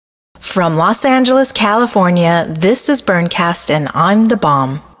From Los Angeles, California, this is Burncast and I'm the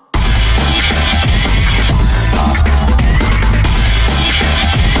bomb.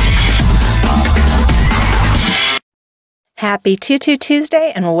 Happy Tutu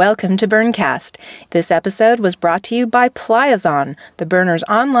Tuesday and welcome to Burncast. This episode was brought to you by Pliazon, the burner's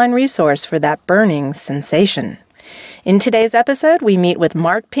online resource for that burning sensation. In today's episode, we meet with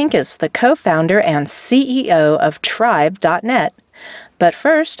Mark Pincus, the co-founder and CEO of Tribe.net. But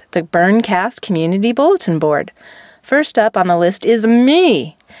first, the Burncast Community Bulletin Board. First up on the list is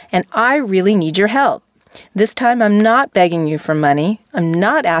me, and I really need your help. This time, I'm not begging you for money. I'm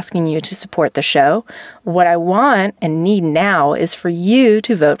not asking you to support the show. What I want and need now is for you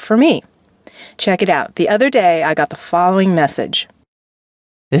to vote for me. Check it out. The other day, I got the following message.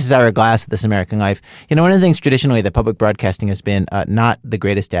 This is Ira Glass of This American Life. You know, one of the things traditionally that public broadcasting has been not the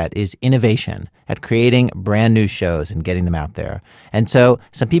greatest at is innovation, at creating brand new shows and getting them out there. And so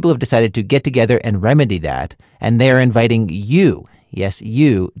some people have decided to get together and remedy that, and they're inviting you, yes,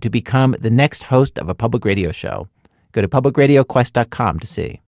 you, to become the next host of a public radio show. Go to publicradioquest.com to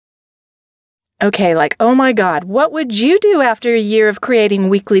see. Okay, oh my God, what would you do after a year of creating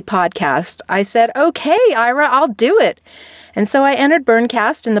weekly podcasts? I said, okay, Ira, I'll do it. And so I entered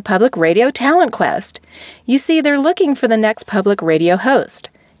Burncast in the Public Radio Talent Quest. You see, they're looking for the next public radio host.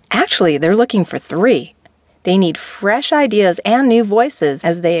 Actually, they're looking for 3. They need fresh ideas and new voices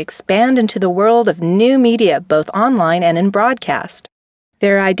as they expand into the world of new media, both online and in broadcast.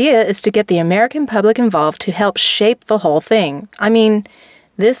 Their idea is to get the American public involved to help shape the whole thing. I mean,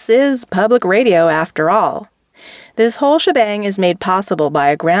 this is public radio after all. This whole shebang is made possible by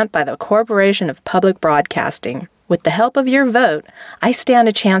a grant by the Corporation of Public Broadcasting. With the help of your vote, I stand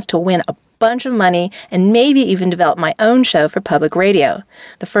a chance to win a bunch of money and maybe even develop my own show for public radio.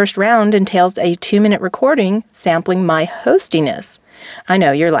 The first round entails a 2-minute recording sampling my hostiness. I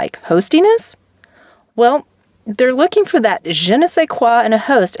know, you're like, hostiness? Well, they're looking for that je ne sais quoi in a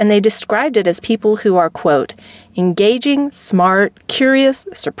host, and they described it as people who are, quote, engaging, smart, curious,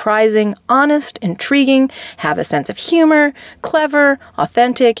 surprising, honest, intriguing, have a sense of humor, clever,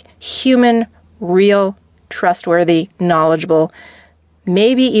 authentic, human, real, trustworthy, knowledgeable,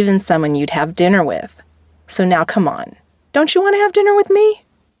 maybe even someone you'd have dinner with. So now come on. Don't you want to have dinner with me?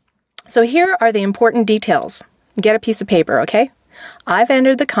 So here are the important details. Get a piece of paper, okay? I've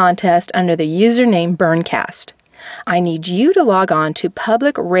entered the contest under the username Burncast. I need you to log on to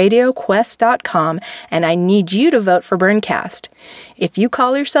publicradioquest.com and I need you to vote for Burncast. If you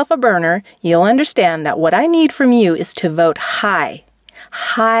call yourself a burner, you'll understand that what I need from you is to vote high.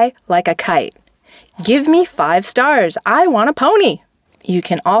 High like a kite. Give me 5 stars. I want a pony. You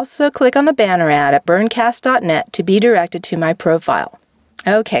can also click on the banner ad at burncast.net to be directed to my profile.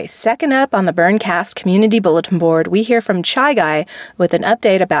 Okay, second up on the Burncast Community Bulletin Board, we hear from Chai Guy with an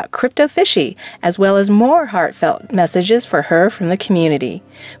update about Crypto Fishy, as well as more heartfelt messages for her from the community.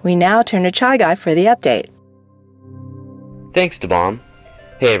 We now turn to Chai Guy for the update. Thanks, DeBomb.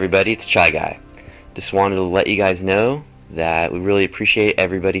 Hey everybody, it's Chai Guy. Just wanted to let you guys know that we really appreciate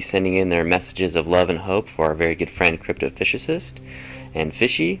everybody sending in their messages of love and hope for our very good friend Crypto Fishicist. And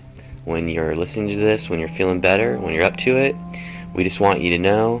Fishy, when you're listening to this, when you're feeling better, when you're up to it, we just want you to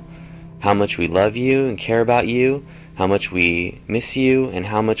know how much we love you and care about you, how much we miss you, and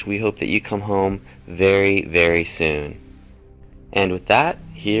how much we hope that you come home very, very soon. And with that,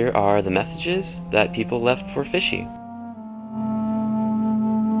 here are the messages that people left for Fishy.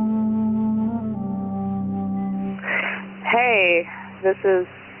 Hey, this is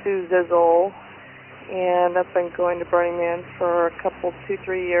Sue Zizzle, and I've been going to Burning Man for a couple,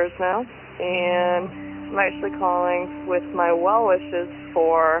 2-3 years now, and I'm actually calling with my well wishes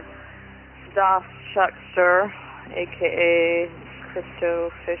for Das Chuckster, aka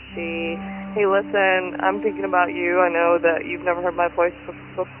Crypto Fishy. Hey, listen, I'm thinking about you. I know that you've never heard my voice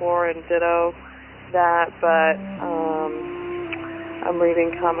before, and ditto that, but I'm reading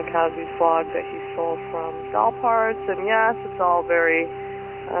Kamikaze's blog that he stole from Doll Parts, and yes, it's all very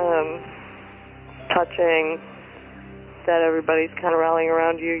touching that everybody's kind of rallying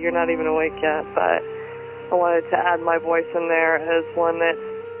around you. You're not even awake yet, but I wanted to add my voice in there as one that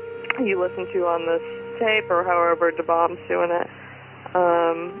you listen to on this tape or however DeBomb's doing it,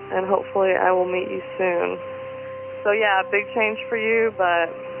 and hopefully I will meet you soon. So yeah, big change for you, but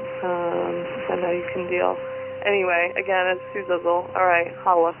I know you can deal. Anyway, again, it's Sue Zizzle. All right,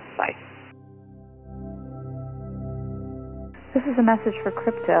 holla. Bye. This is a message for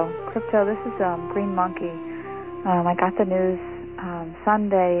Crypto. Crypto, this is Green Monkey. I got the news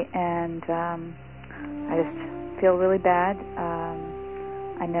Sunday, and I just feel really bad.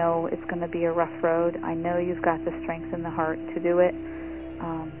 I know it's going to be a rough road. I know you've got the strength and the heart to do it.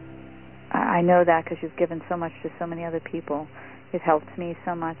 I know that because you've given so much to so many other people. You've helped me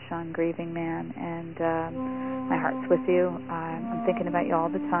so much on Grieving Man, and my heart's with you. I'm thinking about you all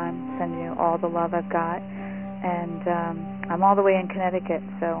the time, sending you all the love I've got. And I'm all the way in Connecticut,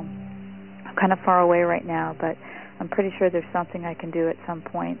 so I'm kind of far away right now, but I'm pretty sure there's something I can do at some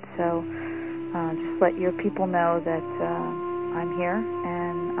point. So just let your people know that I'm here,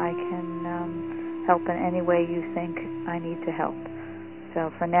 and I can help in any way you think I need to help. So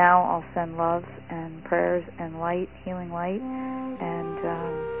for now, I'll send love and prayers and light, healing light, and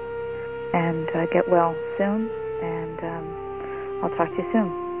get well soon. And I'll talk to you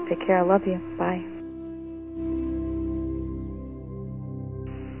soon. Take care. I love you. Bye.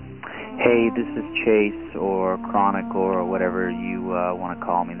 Hey, this is Chase or Chronicle or whatever you want to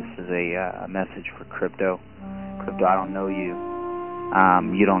call me. This is a message for Crypto. Crypto, I don't know you.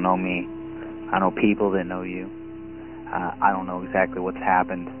 You don't know me. I know people that know you. I don't know exactly what's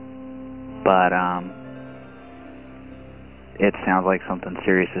happened, but it sounds like something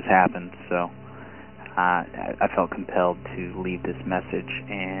serious has happened, so I felt compelled to leave this message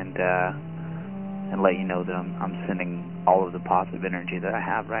and let you know that I'm sending all of the positive energy that I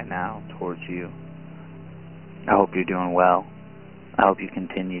have right now towards you. I hope you're doing well. I hope you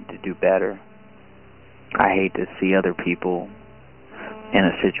continue to do better. I hate to see other people in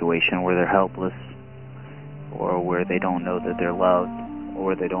a situation where they're helpless, or where they don't know that they're loved,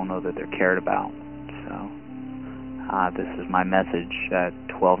 or they don't know that they're cared about. So this is my message at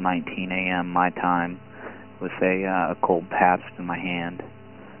 12:19 a.m. my time, with a cold Pabst in my hand,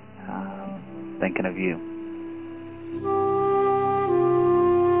 thinking of you.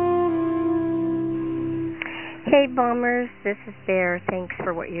 Hey Bombers, this is Bear. Thanks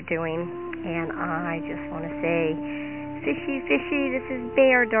for what you're doing, and I just want to say, fishy, fishy, this is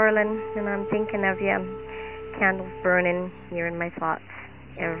Bear, darling, and I'm thinking of you. Candles burning, you're in my thoughts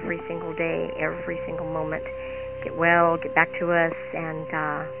every single day, every single moment. Get well, get back to us, and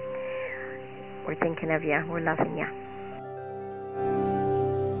we're thinking of you. We're loving you.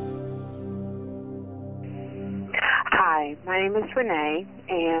 Hi, my name is Renee,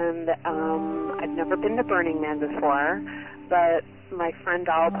 and I've never been to Burning Man before, but my friend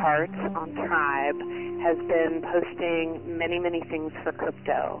All Parts on Tribe has been posting many, many things for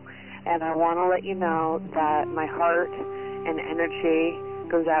Crypto. And I want to let you know that my heart and energy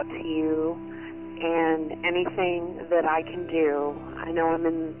goes out to you, and anything that I can do. I know I'm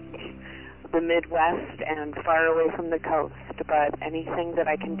in the Midwest and far away from the coast, but anything that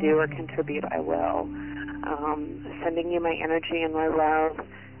I can do or contribute, I will. Sending you my energy and my love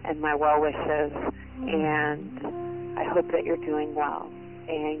and my well wishes, and I hope that you're doing well.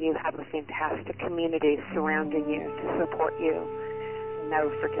 And you have a fantastic community surrounding you to support you. Never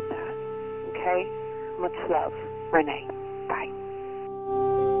forget that. Okay? Much love. Renee. Bye.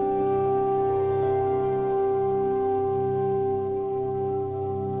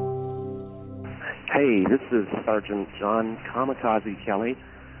 Hey, this is Sergeant John Kamikaze Kelly.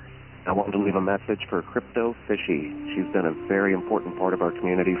 I wanted to leave a message for Crypto Fishy. She's been a very important part of our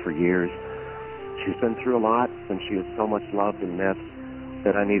community for years. She's been through a lot, and she is so much loved and missed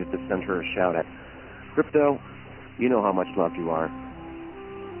that I needed to send her a shout-out. Crypto, you know how much loved you are.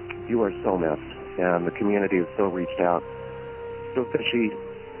 You are so missed, and the community has so reached out. So Fishy,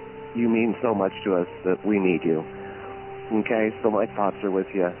 you mean so much to us that we need you. Okay, so my thoughts are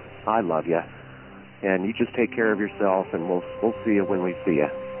with you. I love you. And you just take care of yourself, and we'll see you when we see you.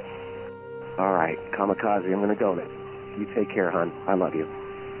 All right, Kamikaze, I'm going to go now. You take care, hon. I love you.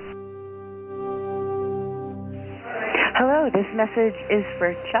 Hello, this message is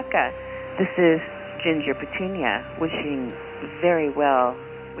for Chukka. This is Ginger Petunia, wishing very well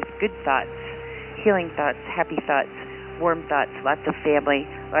with good thoughts, healing thoughts, happy thoughts, warm thoughts, lots of family,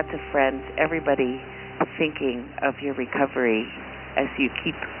 lots of friends, everybody thinking of your recovery as you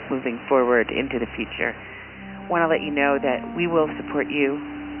keep moving forward into the future. Want to let you know that we will support you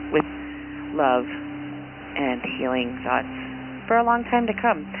with love and healing thoughts for a long time to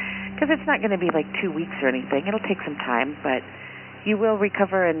come. Because it's not going to be like 2 weeks or anything. It'll take some time, but you will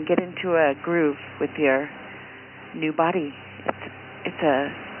recover and get into a groove with your new body. It's a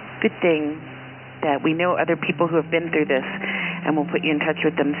good thing that we know other people who have been through this, and we'll put you in touch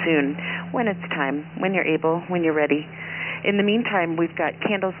with them soon when it's time, when you're able, when you're ready. In the meantime, we've got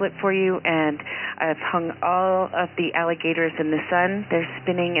candles lit for you, and I've hung all of the alligators in the sun. They're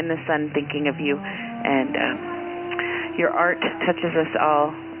spinning in the sun thinking of you, and your art touches us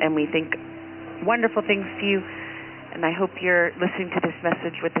all, and we think wonderful things to you, and I hope you're listening to this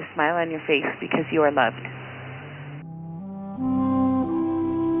message with a smile on your face because you are loved.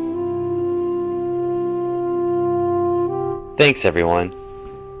 Thanks, everyone.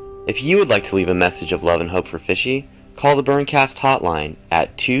 If you would like to leave a message of love and hope for Fishy, call the Burncast hotline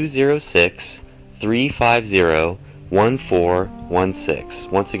at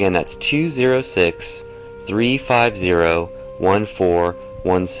 206-350-1416. Once again, that's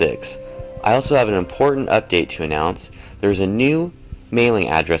 206-350-1416. I also have an important update to announce. There's a new mailing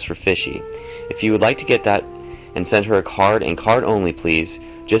address for Fishy. If you would like to get that and send her a card, and card only please,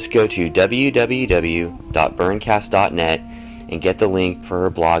 just go to www.burncast.net and get the link for her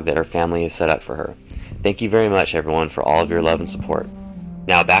blog that her family has set up for her. Thank you very much, everyone, for all of your love and support.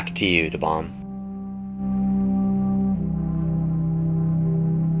 Now back to you, DeBomb.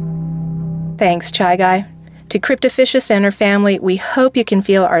 Thanks, Chai Guy. To Cryptoficious and her family, we hope you can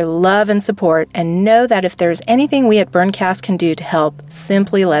feel our love and support and know that if there's anything we at Burncast can do to help,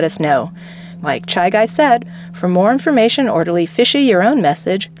 simply let us know. Like Chai Guy said, for more information or to leave Fishy your own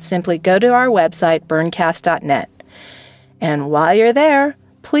message, simply go to our website, burncast.net. And while you're there,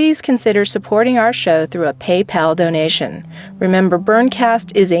 please consider supporting our show through a PayPal donation. Remember,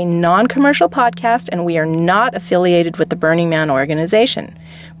 Burncast is a non-commercial podcast, and we are not affiliated with the Burning Man organization.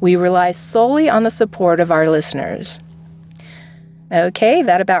 We rely solely on the support of our listeners. Okay,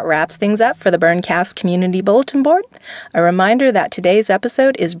 that about wraps things up for the Burncast Community Bulletin Board. A reminder that today's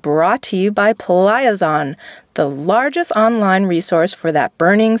episode is brought to you by Pliazon, the largest online resource for that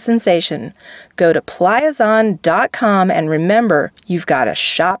burning sensation. Go to pliazon.com and remember, you've got a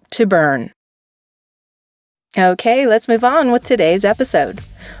shop to burn. Okay, let's move on with today's episode.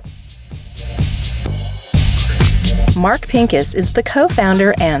 Mark Pincus is the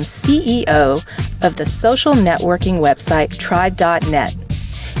co-founder and CEO of the social networking website Tribe.net.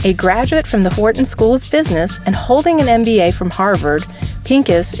 A graduate from the Wharton School of Business and holding an MBA from Harvard,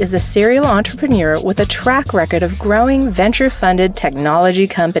 Pincus is a serial entrepreneur with a track record of growing venture-funded technology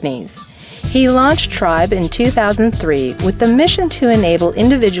companies. He launched Tribe in 2003 with the mission to enable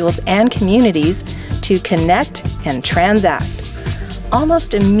individuals and communities to connect and transact.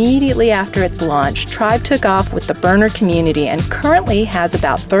 Almost immediately after its launch, Tribe took off with the burner community and currently has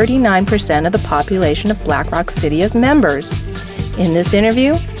about 39% of the population of Black Rock City as members. In this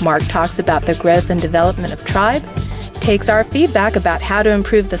interview, Mark talks about the growth and development of Tribe, takes our feedback about how to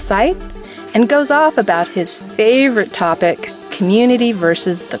improve the site, and goes off about his favorite topic, community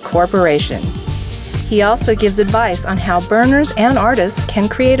versus the corporation. He also gives advice on how burners and artists can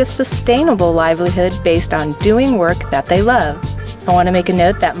create a sustainable livelihood based on doing work that they love. I want to make a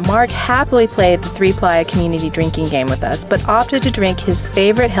note that Mark happily played the 3-Playa community drinking game with us, but opted to drink his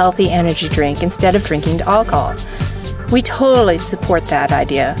favorite healthy energy drink instead of drinking alcohol. We totally support that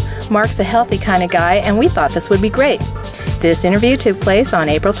idea. Mark's a healthy kind of guy, and we thought this would be great. This interview took place on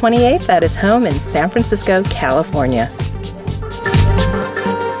April 28th at his home in San Francisco, California.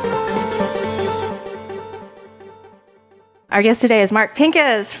 Our guest today is Mark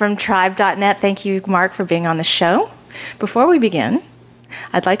Pincus from Tribe.net. Thank you, Mark, for being on the show. Before we begin,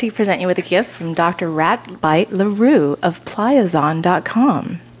 I'd like to present you with a gift from Dr. Ratbite LaRue of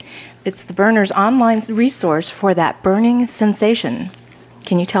Pliazon.com. It's the burner's online resource for that burning sensation.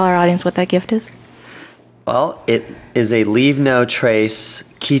 Can you tell our audience what that gift is? Well, it is a Leave No Trace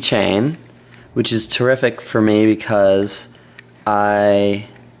keychain, which is terrific for me because I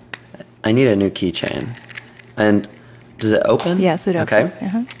need a new keychain. And does it open? Yes, it opens.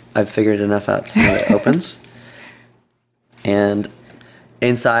 Okay. I've figured enough out so that it opens. And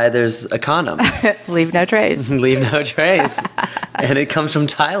inside there's a condom. Leave no trace. Leave no trace. And it comes from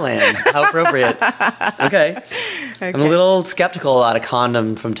Thailand. How appropriate. Okay. I'm a little skeptical about a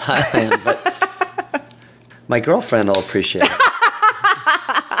condom from Thailand, but my girlfriend will appreciate it.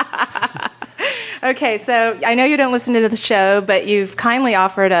 Okay, so I know you don't listen to the show, but you've kindly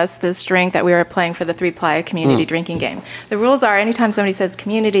offered us this drink that we were playing for the 3-Playa community drinking game. The rules are anytime somebody says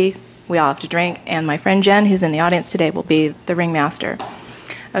community, we all have to drink, and my friend Jen, who's in the audience today, will be the ringmaster.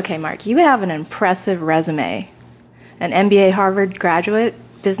 Okay, Mark, you have an impressive resume. An MBA Harvard graduate,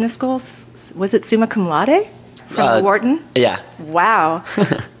 business school, was it summa cum laude from Wharton? Yeah. Wow.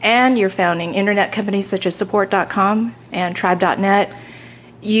 And you're founding internet companies such as Support.com and Tribe.net.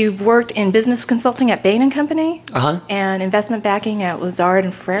 You've worked in business consulting at Bain & Company and investment backing at Lazard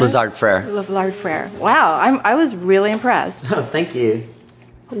and Frere. Lazard Frere. Lazard Frere. Wow, I was really impressed. Oh, thank you.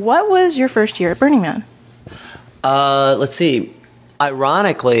 What was your first year at Burning Man? Let's see.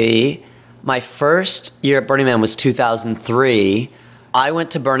 Ironically, my first year at Burning Man was 2003. I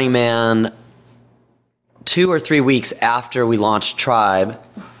went to Burning Man 2 or 3 weeks after we launched Tribe.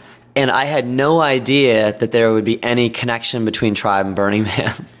 And I had no idea that there would be any connection between Tribe and Burning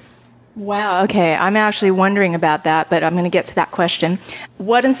Man. Wow, okay. I'm actually wondering about that, but I'm going to get to that question.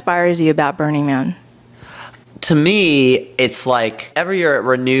 What inspires you about Burning Man? to me, it's like every year it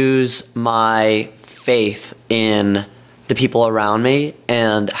renews my faith in the people around me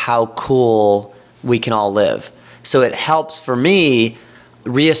and how cool we can all live. So it helps for me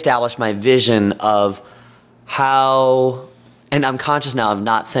reestablish my vision of how, and I'm conscious now of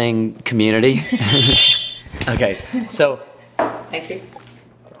not saying community. Okay, so thank you.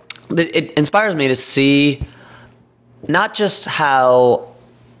 It inspires me to see not just how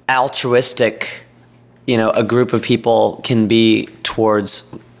altruistic, a group of people can be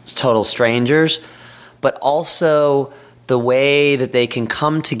towards total strangers, but also the way that they can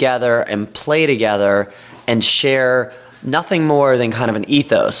come together and play together and share nothing more than kind of an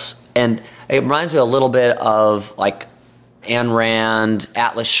ethos. And it reminds me a little bit of like Ayn Rand,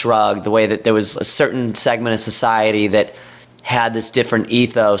 Atlas Shrugged, the way that there was a certain segment of society that had this different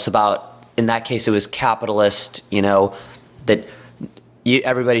ethos about, in that case it was capitalist, that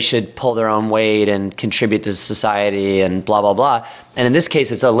everybody should pull their own weight and contribute to society and blah, blah, blah. And in this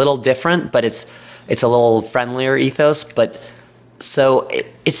case, it's a little different, but it's a little friendlier ethos. But so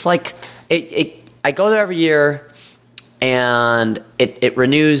it's like, I go there every year and it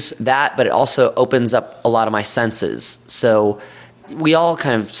renews that, but it also opens up a lot of my senses. So we all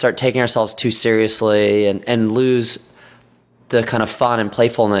kind of start taking ourselves too seriously and lose the kind of fun and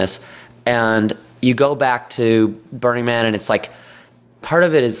playfulness. And you go back to Burning Man and it's like, part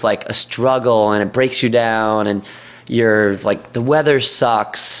of it is like a struggle and it breaks you down and you're like, the weather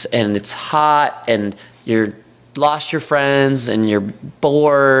sucks and it's hot and you're lost your friends and you're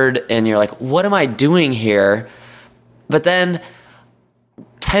bored and you're like, what am I doing here? But then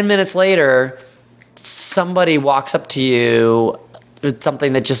 10 minutes later, somebody walks up to you with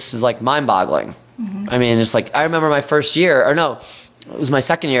something that just is like mind-boggling. Mm-hmm. I mean, it's like, I remember my first year, or no, it was my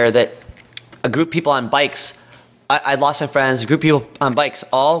second year, that a group of people on bikes, I lost my friends, a group of people on bikes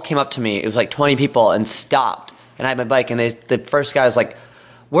all came up to me. It was like 20 people and stopped. And I had my bike and the first guy was like,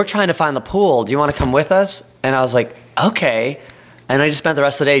 we're trying to find the pool. Do you want to come with us? And I was like, okay. And I just spent the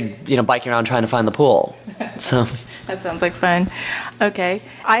rest of the day, biking around trying to find the pool. So that sounds like fun. Okay.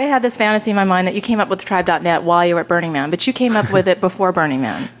 I had this fantasy in my mind that you came up with Tribe.net while you were at Burning Man, but you came up with it before Burning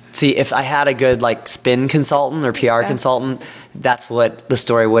Man. See, if I had a good spin consultant or PR consultant, that's what the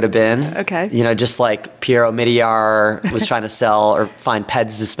story would have been. Okay. Just like Piero Midyar was trying to sell or find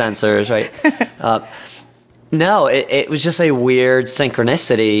Peds dispensers, right? No, it was just a weird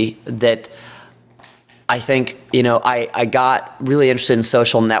synchronicity that I think, I got really interested in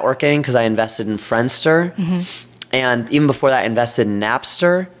social networking because I invested in Friendster. Mm-hmm. And even before that, I invested in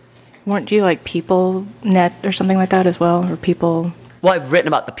Napster. Weren't you like PeopleNet or something like that as well? Or People... Well, I've written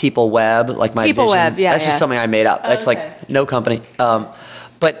about the People Web, like my People vision. Web, yeah. That's just something I made up. That's like no company.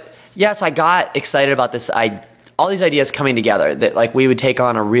 But yes, I got excited about this. All these ideas coming together that like we would take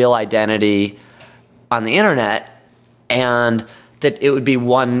on a real identity on the internet, and that it would be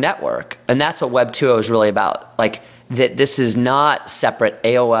one network, and that's what Web 2.0 is really about. Like that, this is not separate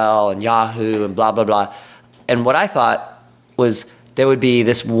AOL and Yahoo and blah blah blah. And what I thought was there would be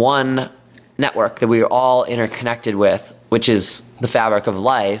this one network that we were all interconnected with, which is the fabric of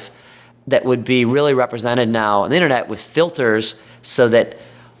life, that would be really represented now on the internet with filters so that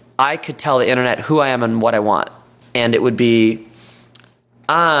I could tell the internet who I am and what I want. And it would be,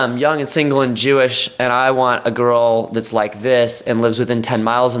 I'm young and single and Jewish and I want a girl that's like this and lives within 10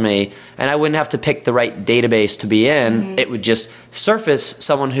 miles of me. And I wouldn't have to pick the right database to be in. Mm-hmm. It would just surface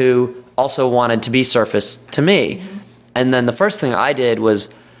someone who also wanted to be surfaced to me. Mm-hmm. And then the first thing I did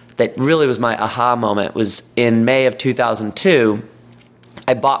was, that really was my aha moment, was in May of 2002,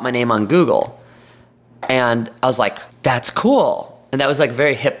 I bought my name on Google. And I was like, that's cool. And that was like a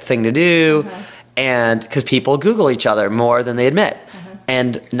very hip thing to do. Mm-hmm. And because people Google each other more than they admit. Mm-hmm.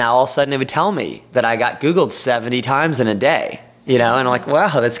 And now all of a sudden it would tell me that I got Googled 70 times in a day. And I'm like,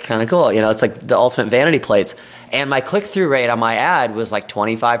 wow, that's kind of cool. It's like the ultimate vanity plates. And my click-through rate on my ad was like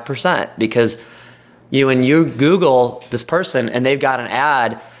 25% because when you Google this person and they've got an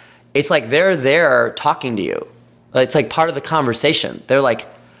ad, it's like they're there talking to you. It's like part of the conversation. They're like,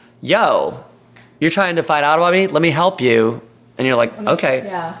 yo, you're trying to find out about me? Let me help you. And you're like, okay.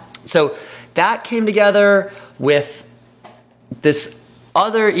 Yeah. So that came together with this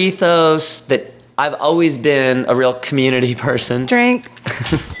other ethos that I've always been a real community person. Drink.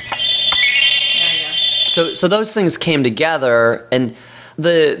 So those things came together, and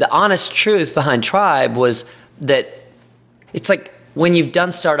the honest truth behind Tribe was that it's like when you've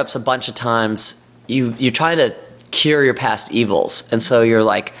done startups a bunch of times, you try to cure your past evils. And so you're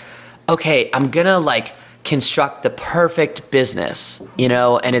like, okay, I'm going to construct the perfect business,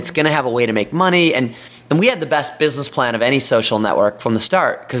 and it's going to have a way to make money. And And we had the best business plan of any social network from the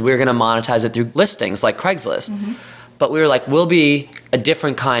start because we were going to monetize it through listings like Craigslist. But we were like, we'll be a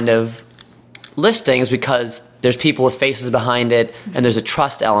different kind of listings because there's people with faces behind it and there's a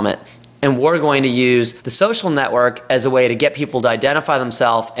trust element. And we're going to use the social network as a way to get people to identify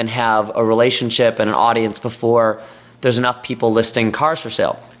themselves and have a relationship and an audience before there's enough people listing cars for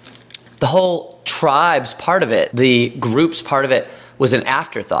sale. The whole tribes part of it, the groups part of it, was an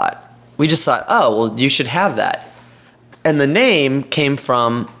afterthought. We just thought, oh, well, you should have that. And the name came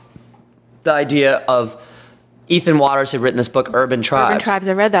from the idea of Ethan Waters had written this book, Urban Tribes. Urban Tribes,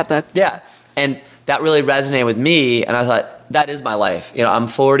 I read that book. Yeah, and that really resonated with me, and I thought, that is my life. You know, I'm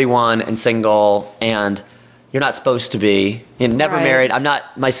 41 and single, and you're not supposed to be. You're never married. I'm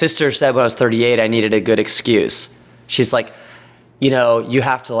not. My sister said when I was 38 I needed a good excuse. She's like, you know, you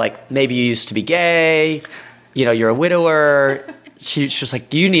have to, like, maybe you used to be gay, you know, you're a widower. She was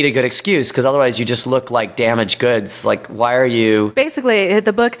like, you need a good excuse because otherwise you just look like damaged goods. Like, why are you... Basically,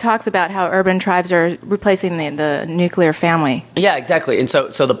 the book talks about how urban tribes are replacing the nuclear family. Yeah, exactly. And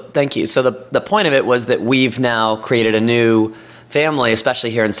thank you. So the point of it was that we've now created a new family, especially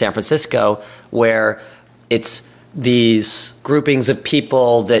here in San Francisco, where it's these groupings of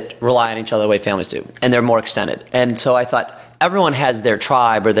people that rely on each other the way families do, and they're more extended. And so I thought everyone has their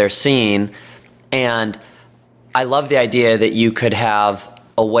tribe or their scene, and I love the idea that you could have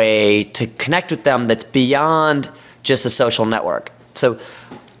a way to connect with them that's beyond just a social network. So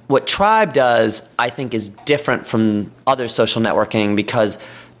what Tribe does, I think, is different from other social networking because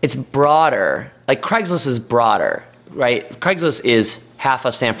it's broader. Like Craigslist is broader, right? Craigslist is half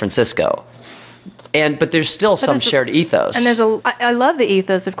of San Francisco. But there's still some shared ethos. And I love the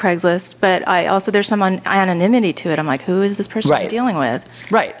ethos of Craigslist, but there's some anonymity to it. I'm like, who is this person I'm dealing with?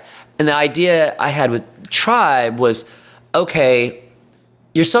 Right. And the idea I had with Tribe was, okay,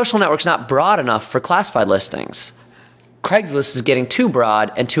 your social network's not broad enough for classified listings. Craigslist is getting too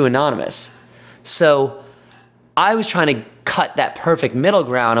broad and too anonymous. So I was trying to cut that perfect middle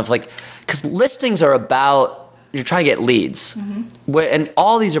ground of like, because listings are about, you're trying to get leads. And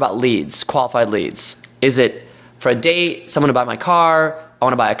all these are about leads, qualified leads. Is it for a date, someone to buy my car, I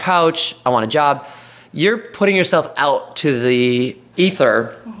want to buy a couch, I want a job. You're putting yourself out to the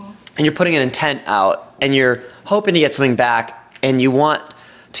ether and you're putting an intent out and you're hoping to get something back and you want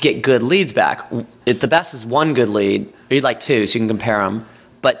to get good leads back. The best is one good lead, or you'd like two so you can compare them.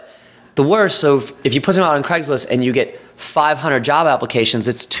 But the worst, so if you put them out on Craigslist and you get 500 job applications,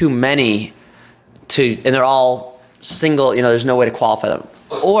 it's too many and they're all single, there's no way to qualify them.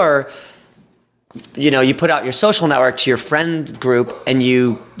 Or, you put out your social network to your friend group and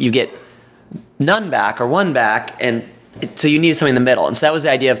you get none back or one back, and so you need something in the middle. And so that was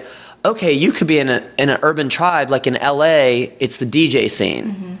the idea of, okay, you could be in an urban tribe, like in LA, it's the DJ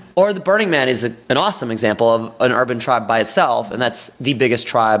scene. Or the Burning Man is an awesome example of an urban tribe by itself, and that's the biggest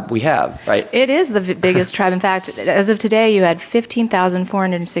tribe we have, right? It is the biggest tribe. In fact, as of today, you had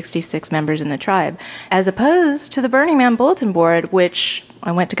 15,466 members in the tribe, as opposed to the Burning Man bulletin board, which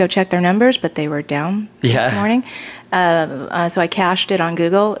I went to go check their numbers, but they were down this morning. So I cached it on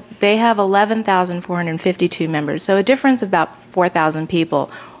Google. They have 11,452 members, so a difference of about 4,000 people,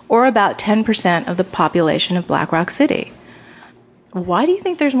 or about 10% of the population of Black Rock City. Why do you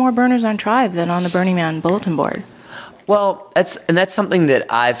think there's more burners on Tribe than on the Burning Man bulletin board? Well, that's something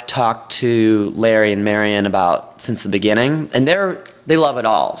that I've talked to Larry and Marion about since the beginning, and they love it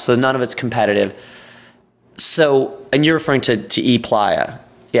all, so none of it's competitive. So, and you're referring to ePlaya,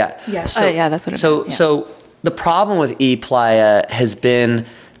 yeah? Yes. So, that's what it is. So the problem with ePlaya has been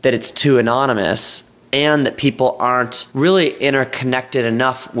that it's too anonymous, and that people aren't really interconnected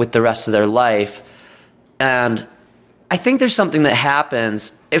enough with the rest of their life. And I think there's something that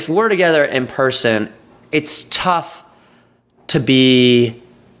happens if we're together in person. It's tough to behave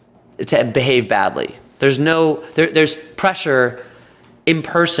badly. There's pressure in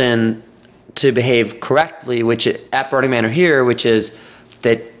person to behave correctly, which at Burning Man or here, which is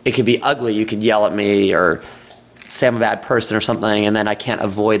that it could be ugly. You could yell at me or say I'm a bad person or something, and then I can't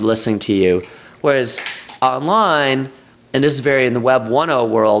avoid listening to you. Whereas online, and this is very in the Web 1.0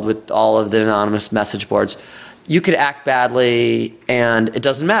 world with all of the anonymous message boards, you could act badly and it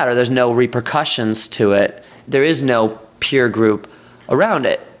doesn't matter. There's no repercussions to it. There is no peer group around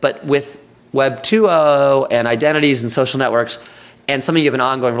it. But with Web 2.0 and identities and social networks and somebody you have an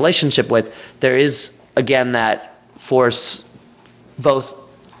ongoing relationship with, there is, again, that force, both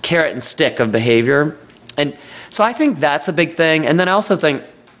carrot and stick of behavior. And so I think that's a big thing. And then I also think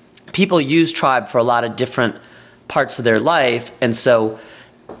people use Tribe for a lot of different parts of their life, and so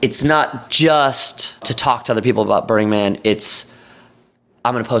it's not just to talk to other people about Burning Man. It's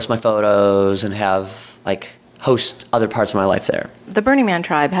I'm going to post my photos and have like host other parts of my life there. The Burning Man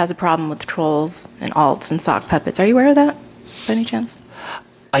tribe has a problem with trolls and alts and sock puppets. Are you aware of that, by any chance?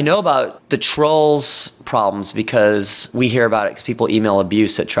 I know about the trolls problems because we hear about it because people email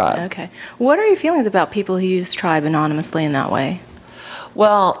abuse at Tribe. Okay. What are your feelings about people who use Tribe anonymously in that way?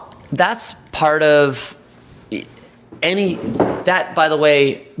 Well, that's part of that, by the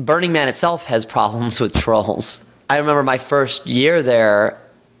way, Burning Man itself has problems with trolls. I remember my first year there,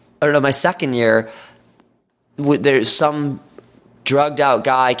 or no, my second year, there's some drugged out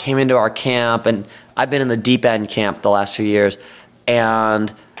guy came into our camp, and I've been in the deep end camp the last few years,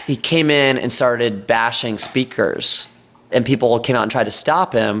 and he came in and started bashing speakers, and people came out and tried to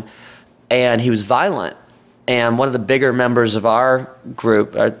stop him, and he was violent. And one of the bigger members of our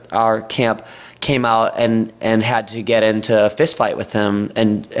group, our camp, came out and had to get into a fist fight with him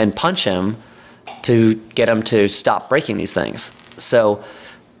and punch him to get him to stop breaking these things. So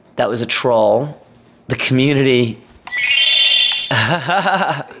that was a troll. The community...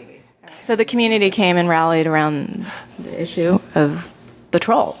 So the community came and rallied around the issue of the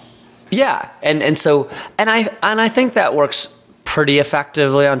troll. Yeah, and I think that works pretty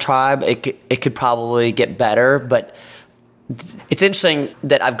effectively on Tribe. It could probably get better, but it's interesting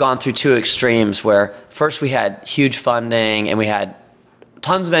that I've gone through two extremes where first we had huge funding and we had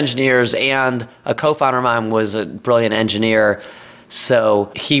tons of engineers, and a co-founder of mine was a brilliant engineer,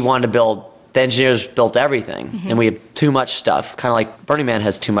 so he wanted to build. The engineers built everything, and we had too much stuff, kind of like Burning Man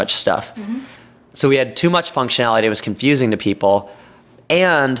has too much stuff. So we had too much functionality. It was confusing to people,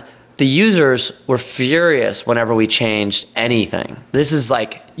 and the users were furious whenever we changed anything. This is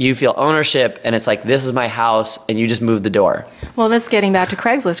like, you feel ownership, and it's like, this is my house, and you just move the door. Well, that's getting back to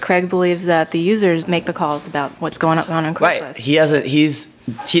Craigslist. Craig believes that the users make the calls about what's going on Craigslist. Right.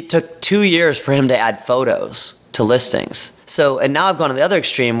 He took 2 years for him to add photos to listings. So, and now I've gone to the other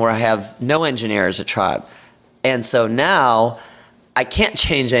extreme where I have no engineers at Tribe. And so now I can't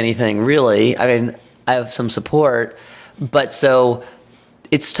change anything really. I mean, I have some support, but so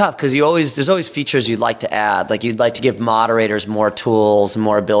it's tough because there's always features you'd like to add. Like you'd like to give moderators more tools,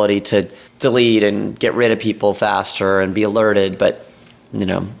 more ability to delete and get rid of people faster and be alerted, but you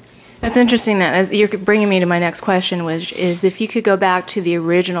know. That's interesting that you're bringing me to my next question, which is if you could go back to the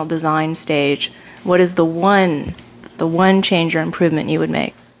original design stage, what is the one change or improvement you would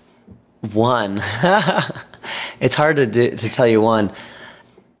make? One. It's hard to tell you one.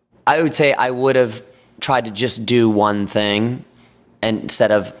 I would say I would have tried to just do one thing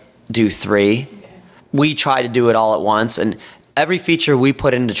instead of do three. We try to do it all at once, and every feature we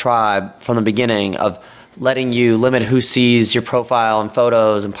put into Tribe from the beginning of letting you limit who sees your profile and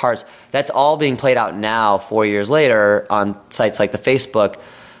photos and parts, that's all being played out now 4 years later on sites like the Facebook.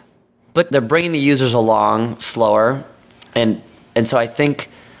 But they're bringing the users along slower, and so I think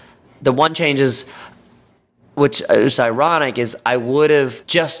the one change is, which is ironic, is I would have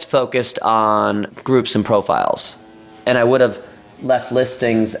just focused on groups and profiles, and I would have left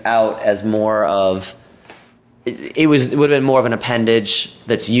listings out as more of it would have been more of an appendage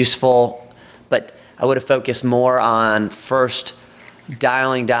that's useful, but I would have focused more on first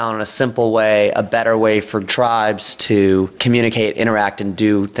dialing down in a simple way, a better way for tribes to communicate, interact, and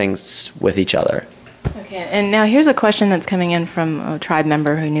do things with each other. Okay, and now here's a question that's coming in from a tribe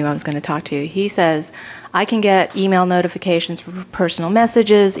member who knew I was going to talk to you. He says, I can get email notifications for personal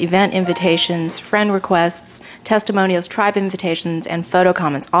messages, event invitations, friend requests, testimonials, tribe invitations, and photo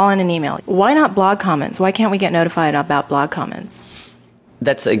comments all in an email. Why not blog comments? Why can't we get notified about blog comments?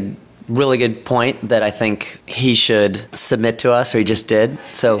 That's a really good point that I think he should submit to us, or he just did.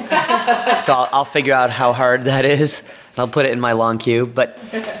 So I'll figure out how hard that is, and I'll put it in my long queue. But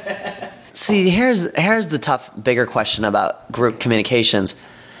see, here's the tough, bigger question about group communications.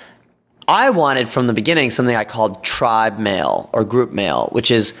 I wanted from the beginning something I called tribe mail or group mail,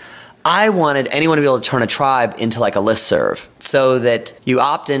 which is I wanted anyone to be able to turn a tribe into like a listserv so that you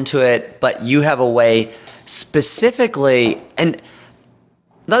opt into it, but you have a way specifically. And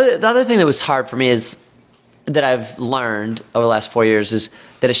the other thing that was hard for me is that I've learned over the last 4 years is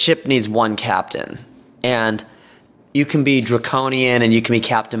that a ship needs one captain. And you can be draconian and you can be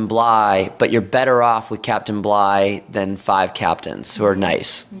Captain Bligh, but you're better off with Captain Bligh than 5 captains who are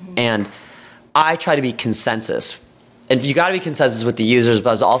nice. Mm-hmm. And I try to be consensus. And you got to be consensus with the users,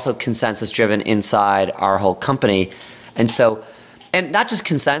 but it's also consensus driven inside our whole company. And so, and not just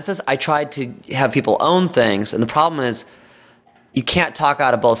consensus, I tried to have people own things. And the problem is you can't talk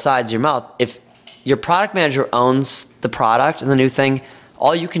out of both sides of your mouth. If your product manager owns the product and the new thing,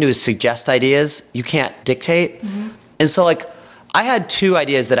 all you can do is suggest ideas. You can't dictate. Mm-hmm. And so, like, I had 2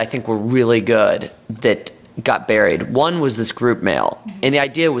 ideas that I think were really good that got buried. One was this group mail. Mm-hmm. And the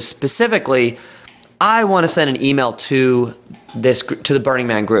idea was specifically, I want to send an email to the Burning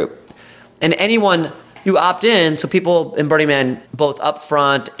Man group. And anyone, you opt in, so people in Burning Man, both up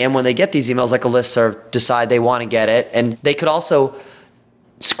front and when they get these emails, like a listserv, decide they want to get it. And they could also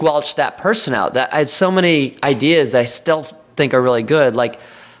squelch that person out. I had so many ideas that I still think are really good. Like,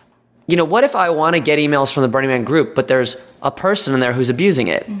 what if I want to get emails from the Burning Man group, but there's a person in there who's abusing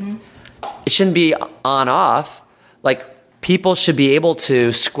it? Mm-hmm. It shouldn't be on-off. Like, people should be able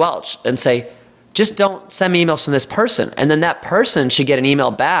to squelch and say, just don't send me emails from this person. And then that person should get an email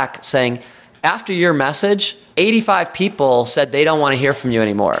back saying, after your message, 85 people said they don't want to hear from you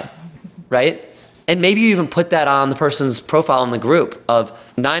anymore, right? And maybe you even put that on the person's profile in the group of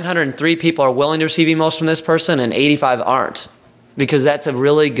 903 people are willing to receive emails from this person and 85 aren't. Because that's a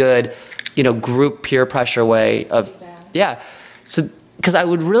really good, group peer pressure way of, yeah. So, because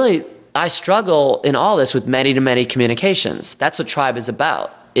I struggle in all this with many-to-many communications. That's what Tribe is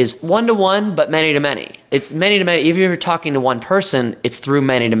about. Is one-to-one, but many-to-many. It's many-to-many. Even if you're talking to one person, it's through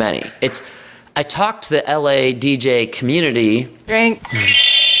many-to-many. I talked to the LA DJ community. Drink.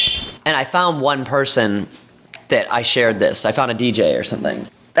 And I found one person that I shared this. I found a DJ or something.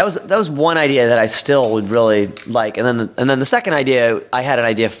 That was one idea that I still would really like. And then the second idea I had an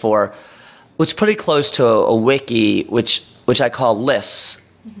idea for, which pretty close to a wiki, which I call lists.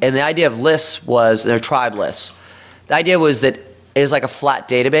 And the idea of lists was, they're tribe lists. The idea was that is like a flat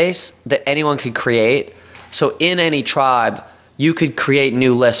database that anyone could create. So in any tribe, you could create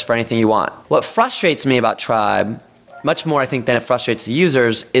new lists for anything you want. What frustrates me about Tribe, much more I think than it frustrates the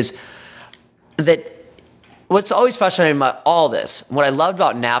users, is that what's always frustrating about all this, what I loved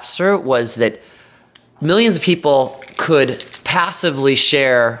about Napster was that millions of people could passively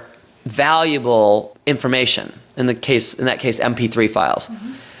share valuable information, in that case MP3 files,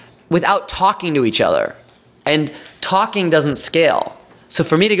 without talking to each other. And talking doesn't scale. So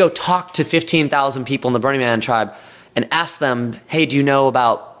for me to go talk to 15,000 people in the Burning Man tribe and ask them, hey, do you know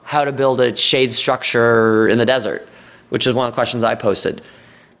about how to build a shade structure in the desert? Which is one of the questions I posted.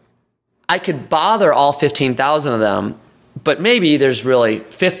 I could bother all 15,000 of them, but maybe there's really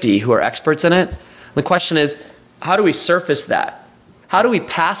 50 who are experts in it. The question is, how do we surface that? How do we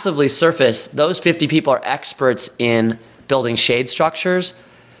passively surface those 50 people are experts in building shade structures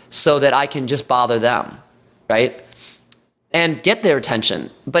so that I can just bother them? Right? And get their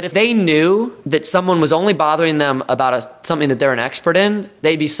attention. But if they knew that someone was only bothering them about something that they're an expert in,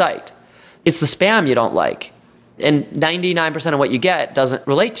 they'd be psyched. It's the spam you don't like. And 99% of what you get doesn't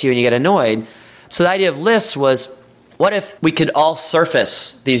relate to you and you get annoyed. So the idea of lists was, what if we could all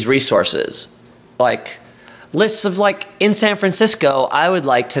surface these resources? Like lists of in San Francisco, I would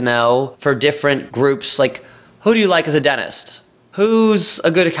like to know for different groups, like who do you like as a dentist? Who's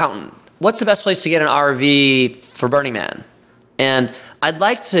a good accountant? What's the best place to get an RV for Burning Man? And I'd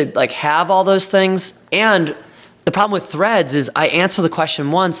like to have all those things. And the problem with threads is I answer the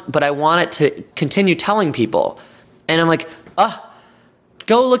question once, but I want it to continue telling people. And I'm like,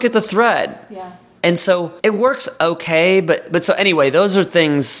 go look at the thread. Yeah. And so it works okay, but so anyway, those are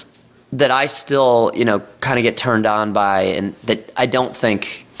things that I still, kind of get turned on by and that I don't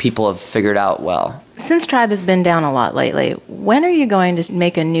think people have figured out well. Since Tribe has been down a lot lately, when are you going to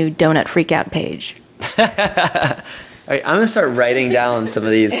make a new Donut Freakout page? All right, I'm going to start writing down some of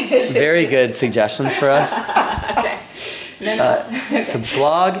these very good suggestions for us. Okay. So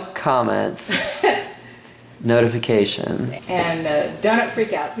blog comments, notification. And Donut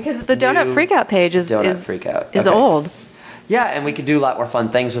Freakout, because the Donut Freakout page is old. Yeah, and we could do a lot more fun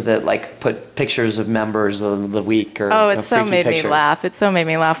things with it, like put pictures of members of the week or it so made me laugh. It so made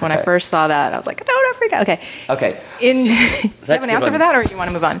me laugh when I first saw that. I was like, Donut Freakout. Okay. Do you have an answer for that, or you want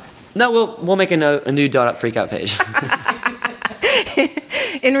to move on? No, we'll make a new Donut Freakout page.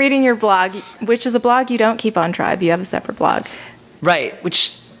 In reading your blog, which is a blog you don't keep on Tribe, you have a separate blog. Right,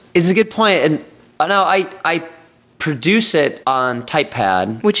 which is a good point. And no, I produce it on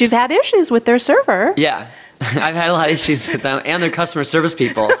TypePad. Which you've had issues with their server. Yeah, I've had a lot of issues with them and their customer service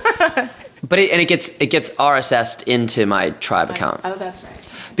people. But it gets RSS'd into my Tribe account. Oh, that's right.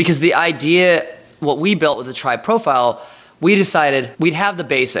 Because the idea, what we built with the Tribe profile, we decided we'd have the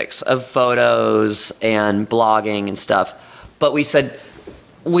basics of photos and blogging and stuff, but we said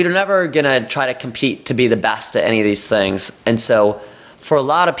we're never going to try to compete to be the best at any of these things. And so for a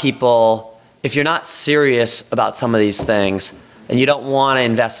lot of people, if you're not serious about some of these things and you don't want to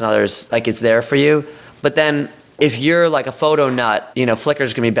invest in others, it's there for you. But then if you're like a photo nut,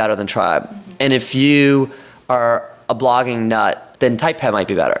 Flickr's going to be better than Tribe. Mm-hmm. And if you are a blogging nut, then TypePad might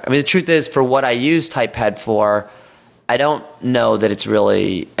be better. I mean, the truth is, for what I use TypePad for, I don't know that it's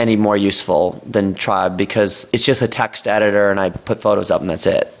really any more useful than Tribe because it's just a text editor and I put photos up and that's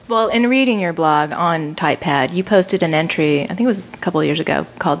it. Well, in reading your blog on TypePad, you posted an entry, I think it was a couple of years ago,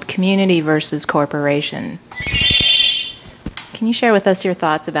 called Community versus Corporation. Can you share with us your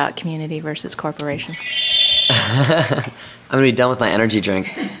thoughts about community versus corporation? I'm going to be done with my energy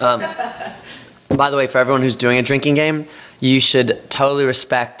drink. By the way, for everyone who's doing a drinking game, you should totally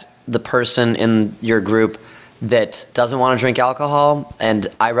respect the person in your group that doesn't want to drink alcohol, and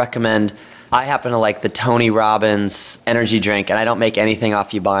I happen to like the Tony Robbins energy drink, and I don't make anything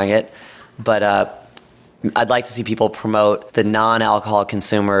off you buying it, but I'd like to see people promote the non-alcoholic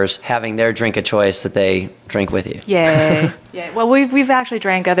consumers having their drink of choice that they drink with you. Yay. Yeah. Well, we've actually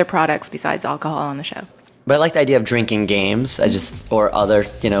drank other products besides alcohol on the show. But I like the idea of drinking games, or other,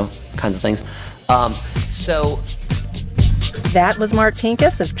 kinds of things. So that was Mark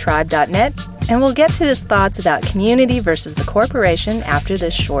Pincus of Tribe.net, and we'll get to his thoughts about community versus the corporation after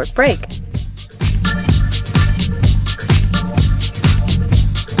this short break.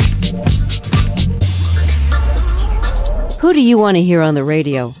 Who do you want to hear on the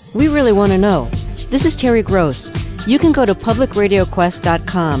radio? We really want to know. This is Terry Gross. You can go to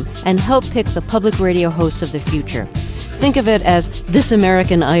publicradioquest.com and help pick the public radio hosts of the future. Think of it as This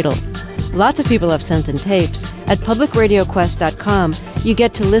American Idol. Lots of people have sent in tapes. At publicradioquest.com, you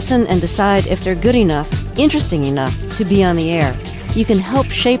get to listen and decide if they're good enough, interesting enough to be on the air. You can help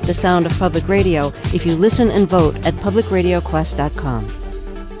shape the sound of public radio if you listen and vote at publicradioquest.com.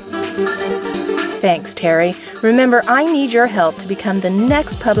 Thanks, Terry. Remember, I need your help to become the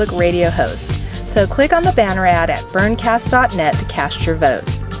next public radio host. So click on the banner ad at burncast.net to cast your vote.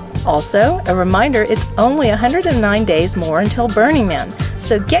 Also, a reminder, it's only 109 days more until Burning Man,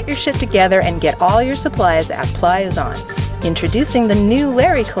 so get your shit together and get all your supplies at Pliazon. Introducing the new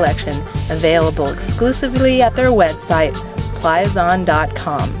Larry collection, available exclusively at their website,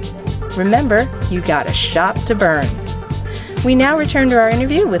 pliazon.com. Remember, you gotta shop to burn. We now return to our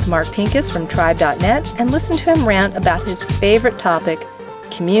interview with Mark Pincus from Tribe.net and listen to him rant about his favorite topic,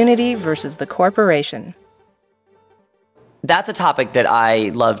 community versus the corporation. That's a topic that I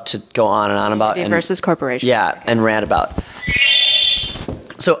love to go on and on about. Community versus corporation. Yeah, and rant about.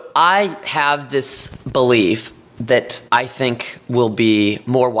 So I have this belief that I think will be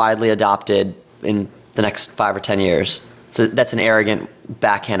more widely adopted in the next 5 or 10 years. So that's an arrogant,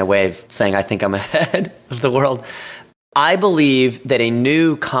 backhanded way of saying I think I'm ahead of the world. I believe that a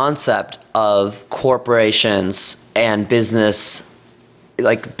new concept of corporations and business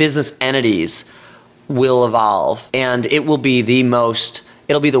entities will evolve, and it will be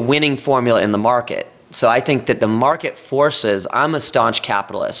it'll be the winning formula in the market. So I think that the market forces, I'm a staunch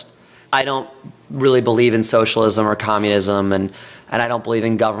capitalist. I don't really believe in socialism or communism, and I don't believe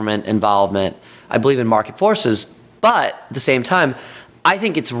in government involvement. I believe in market forces, but at the same time, I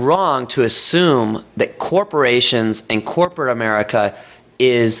think it's wrong to assume that corporations and corporate America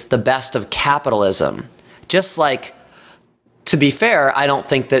is the best of capitalism. Just like, to be fair, I don't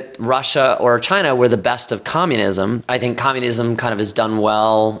think that Russia or China were the best of communism. I think communism kind of has done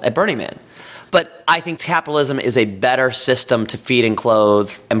well at Burning Man. But I think capitalism is a better system to feed and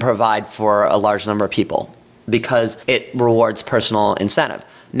clothe and provide for a large number of people because it rewards personal incentive.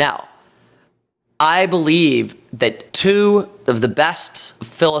 Now, I believe that two of the best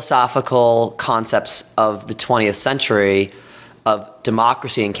philosophical concepts of the 20th century of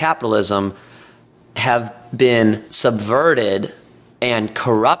democracy and capitalism have been subverted and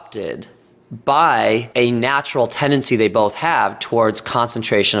corrupted by a natural tendency they both have towards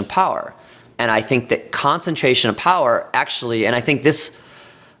concentration of power. And I think that concentration of power actually, and I think this,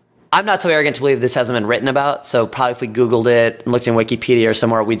 I'm not so arrogant to believe this hasn't been written about, so probably if we Googled it and looked in Wikipedia or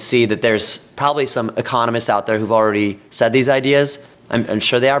somewhere, we'd see that there's probably some economists out there who've already said these ideas. I'm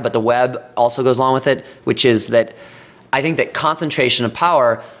sure they are, but the web also goes along with it, which is that I think that concentration of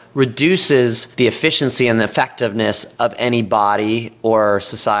power reduces the efficiency and the effectiveness of any body or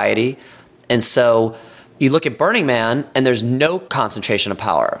society. And so you look at Burning Man and there's no concentration of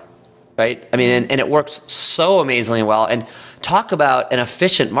power, right? I mean, and it works so amazingly well. And talk about an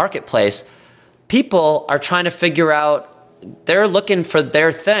efficient marketplace. People are trying to figure out, they're looking for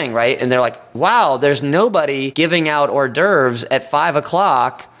their thing, right? And they're like, wow, there's nobody giving out hors d'oeuvres at 5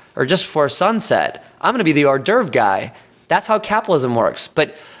 o'clock or just before sunset. I'm going to be the hors d'oeuvre guy. That's how capitalism works.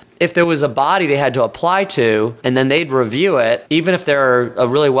 But if there was a body they had to apply to and then they'd review it, even if they're a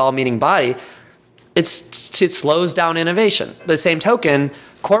really well-meaning body, it slows down innovation. By the same token,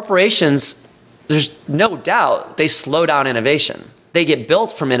 corporations, there's no doubt they slow down innovation. They get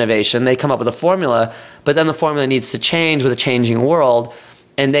built from innovation. They come up with a formula, but then the formula needs to change with a changing world.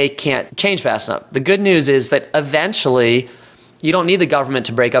 and they can't change fast enough. The good news is that eventually you don't need the government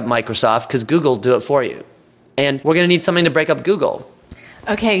to break up Microsoft because Google will do it for you. And we're going to need something to break up Google.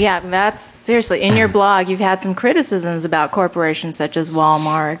 Okay, yeah, that's seriously. In your blog, you've had some criticisms about corporations such as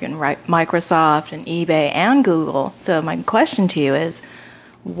Walmart and Microsoft and eBay and Google. So my question to you is,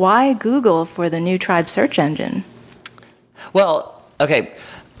 why Google for the new Tribe search engine? Well, okay,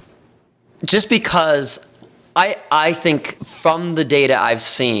 just because I think from the data I've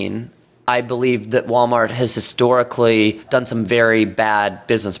seen, I believe that Walmart has historically done some very bad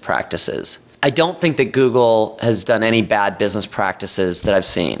business practices. I don't think that Google has done any bad business practices that I've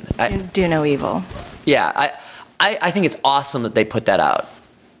seen. Do no evil. Yeah, I think it's awesome that they put that out.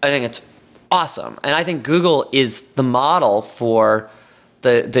 I think it's awesome. And I think Google is the model for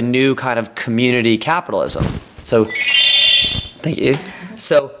the new kind of community capitalism. So, thank you.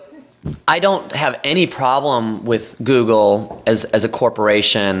 So, I don't have any problem with Google as a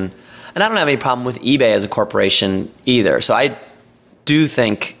corporation, and I don't have any problem with eBay as a corporation either. So I do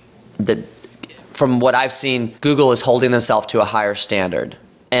think that from what I've seen, Google is holding themselves to a higher standard.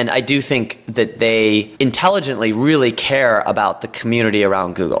 And I do think that they intelligently really care about the community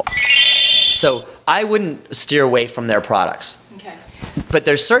around Google. So I wouldn't steer away from their products. Okay. But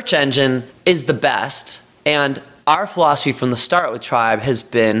their search engine is the best. And our philosophy from the start with Tribe has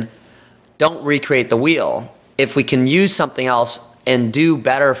been, don't recreate the wheel. If we can use something else and do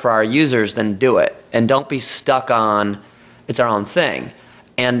better for our users, then do it. And don't be stuck on it's our own thing.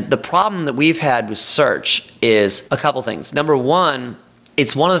 And the problem that we've had with search is a couple things. Number one,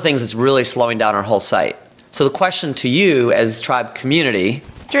 it's one of the things that's really slowing down our whole site. So the question to you as Tribe community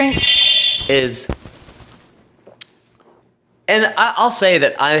is, and I'll say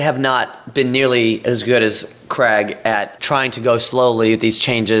that I have not been nearly as good as Craig at trying to go slowly with these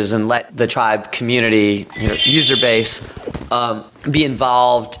changes and let the Tribe community, user base, be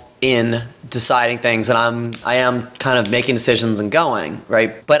involved in deciding things, and I am kind of making decisions and going,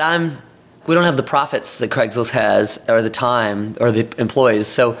 right? But we don't have the profits that Craigslist has, or the time, or the employees.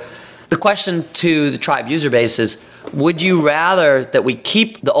 So the question to the Tribe user base is, would you rather that we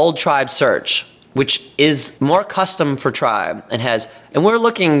keep the old Tribe search, which is more custom for Tribe and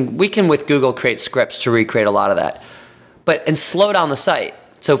we can with Google create scripts to recreate a lot of that, and slow down the site.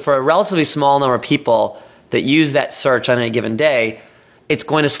 So for a relatively small number of people that use that search on any given day, it's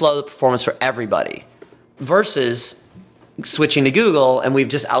going to slow the performance for everybody versus switching to Google, and we've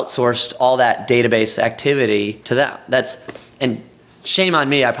just outsourced all that database activity to them. And shame on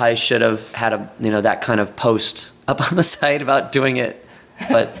me, I probably should have had that kind of post up on the site about doing it.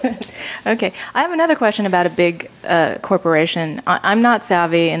 But okay, I have another question about a big corporation. I'm not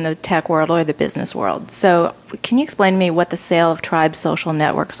savvy in the tech world or the business world. So can you explain to me what the sale of Tribe social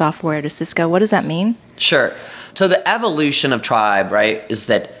network software to Cisco, what does that mean? Sure. So the evolution of Tribe, right, is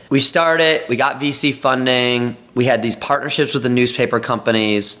that we started, we got VC funding, we had these partnerships with the newspaper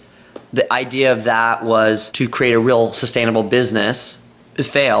companies. The idea of that was to create a real sustainable business. It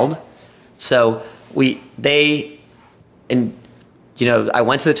failed. So I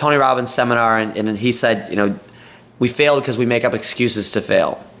went to the Tony Robbins seminar and he said, we fail because we make up excuses to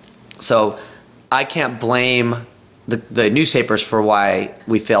fail. So I can't blame the newspapers for why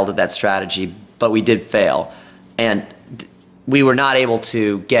we failed at that strategy, but we did fail. And we were not able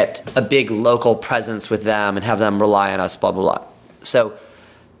to get a big local presence with them and have them rely on us, blah, blah, blah. So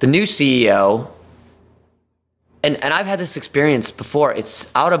the new CEO, and I've had this experience before,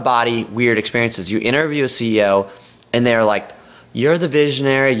 it's out-of-body weird experiences. You interview a CEO and they're like, you're the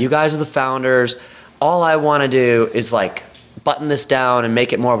visionary, you guys are the founders, all I want to do is button this down and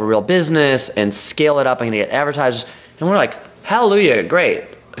make it more of a real business and scale it up and get advertisers. And we're like, hallelujah, great.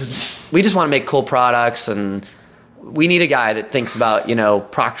 Because we just want to make cool products and we need a guy that thinks about,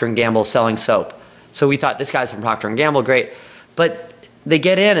 Procter & Gamble selling soap. So we thought, this guy's from Procter & Gamble, great. But they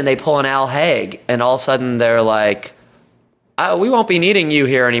get in and they pull an Al Haig and all of a sudden they're like, we won't be needing you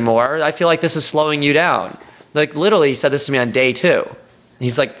here anymore. I feel like this is slowing you down. Literally, he said this to me on day 2.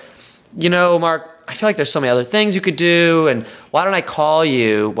 He's like, Mark, I feel like there's so many other things you could do, and why don't I call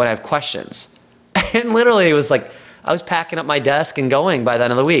you when I have questions? And literally, it was like, I was packing up my desk and going by the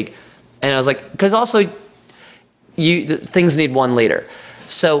end of the week. And I was like, because also, things need one leader.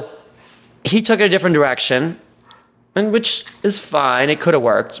 So he took it a different direction, and which is fine. It could have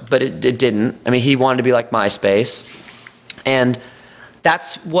worked, but it didn't. I mean, he wanted to be like MySpace. And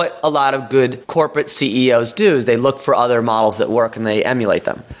that's what a lot of good corporate CEOs do, is they look for other models that work and they emulate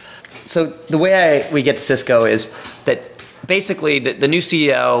them. So the way we get to Cisco is that basically the new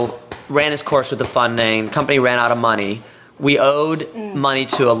CEO ran his course with the funding, the company ran out of money. We owed money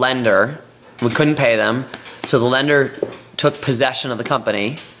to a lender. We couldn't pay them. So the lender took possession of the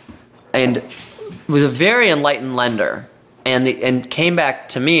company and was a very enlightened lender, and came back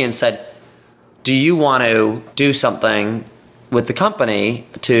to me and said, do you want to do something with the company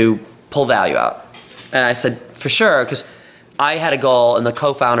to pull value out? And I said, for sure, because I had a goal and the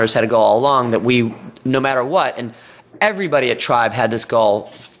co-founders had a goal all along that we, no matter what, and everybody at Tribe had this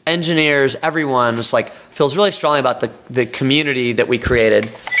goal, engineers, everyone was like, feels really strongly about the community that we created,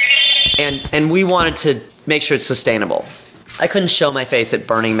 and we wanted to make sure it's sustainable. I couldn't show my face at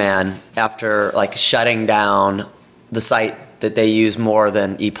Burning Man after like shutting down the site that they use more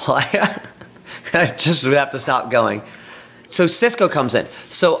than ePlaya. I just would have to stop going. So Cisco comes in.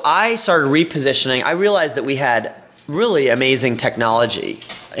 So I started repositioning. I realized that we had really amazing technology,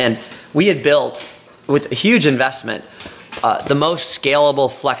 and we had built, with a huge investment, the most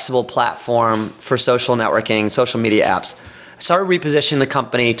scalable, flexible platform for social networking, social media apps. I started repositioning the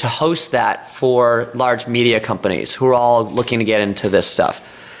company to host that for large media companies who are all looking to get into this stuff.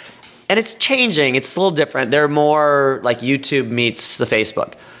 And it's changing. It's a little different. They're more like YouTube meets the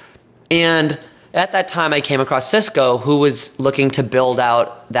Facebook. And at that time, I came across Cisco, who was looking to build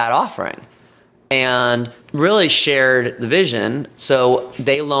out that offering and really shared the vision. So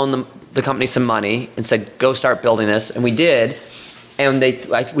they loaned the company some money and said, go start building this. And we did. And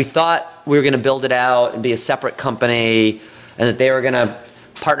we thought we were going to build it out and be a separate company, and that they were going to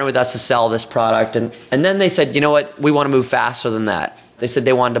partner with us to sell this product. And then they said, you know what, we want to move faster than that. They said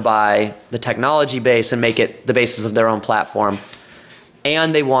they wanted to buy the technology base and make it the basis of their own platform.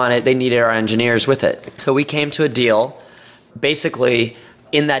 And they needed our engineers with it. So we came to a deal. Basically,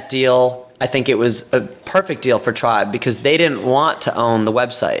 in that deal, I think it was a perfect deal for Tribe because they didn't want to own the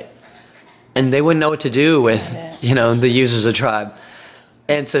website. And they wouldn't know what to do with, the users of Tribe.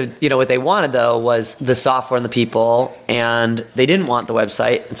 And so, what they wanted, though, was the software and the people, and they didn't want the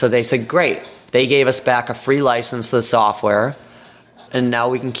website. And so they said, great. They gave us back a free license to the software, and now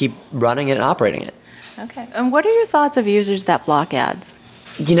we can keep running it and operating it. Okay. And what are your thoughts of users that block ads?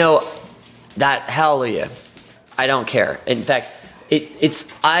 Hallelujah. I don't care. In fact,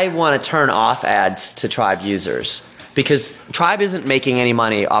 I want to turn off ads to Tribe users because Tribe isn't making any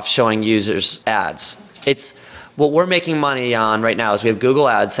money off showing users ads. It's what we're making money on right now is we have Google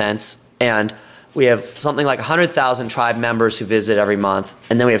AdSense, and we have something like 100,000 Tribe members who visit every month,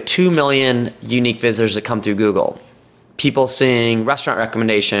 and then we have 2 million unique visitors that come through Google. People seeing restaurant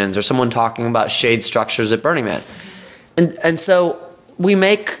recommendations or someone talking about shade structures at Burning Man. And so we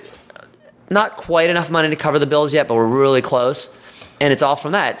make not quite enough money to cover the bills yet, but we're really close, and it's all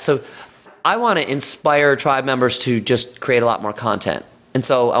from that. So I want to inspire Tribe members to just create a lot more content. And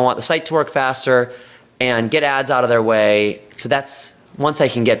so I want the site to work faster and get ads out of their way. So that's, once I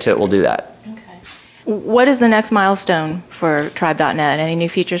can get to it, we'll do that. Okay. What is the next milestone for Tribe.net? Any new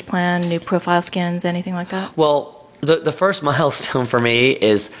features planned, new profile skins, anything like that? Well, the first milestone for me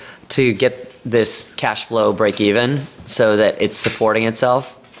is to get this cash flow break even so that it's supporting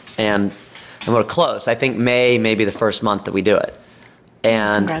itself. And we're close. I think May may be the first month that we do it.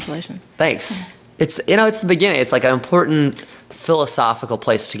 And congratulations. Thanks. It's the beginning. It's like an important philosophical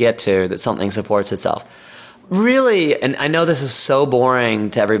place to get to, that something supports itself. Really, and I know this is so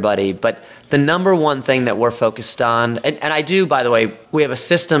boring to everybody, but the number one thing that we're focused on, and I do, by the way, we have a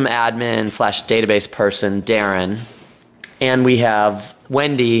system admin / database person, Darren, and we have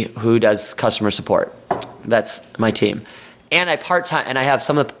Wendy, who does customer support. That's my team. And I part-time, and I have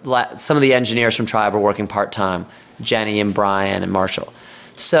some of the engineers from Tribe are working part-time, Jenny and Brian and Marshall.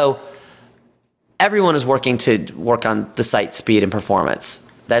 So everyone is working to work on the site speed and performance.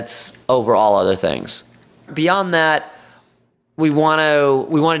 That's over all other things. Beyond that, we want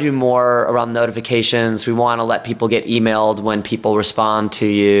to do more around notifications. We want to let people get emailed when people respond to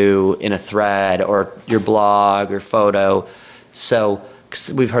you in a thread or your blog or photo. So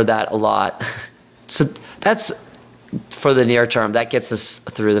 'cause we've heard that a lot. So that's for the near term. That gets us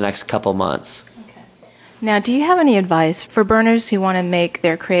through the next couple months. Now, do you have any advice for burners who want to make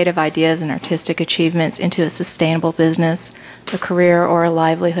their creative ideas and artistic achievements into a sustainable business, a career, or a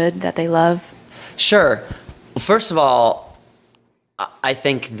livelihood that they love? Sure. Well, first of all, I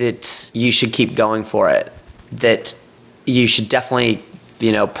think that you should keep going for it. That you should definitely,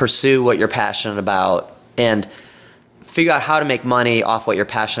 pursue what you're passionate about and figure out how to make money off what you're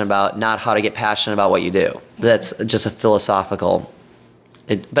passionate about, not how to get passionate about what you do. That's just a philosophical.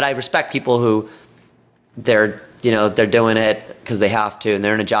 But I respect people who they're doing it because they have to, and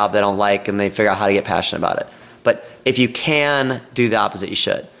they're in a job they don't like, and they figure out how to get passionate about it. But if you can do the opposite, you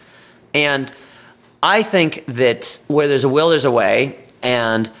should. And I think that where there's a will, there's a way,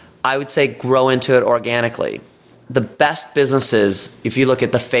 and I would say grow into it organically. The best businesses, if you look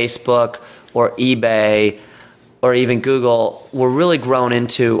at the Facebook or eBay or even Google were really grown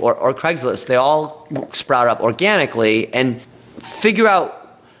into, or Craigslist, they all sprout up organically. And figure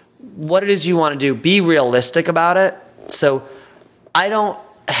out what it is you want to do. Be realistic about it. So I don't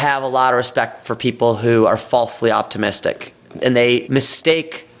have a lot of respect for people who are falsely optimistic, and they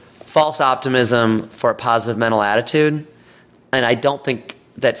mistake false optimism for a positive mental attitude. And I don't think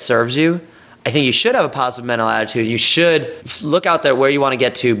that serves you. I think you should have a positive mental attitude. You should look out there where you want to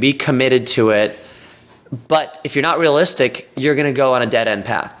get to, be committed to it. But if you're not realistic, you're going to go on a dead-end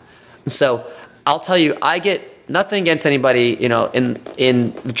path. So I'll tell you, I get nothing against anybody, in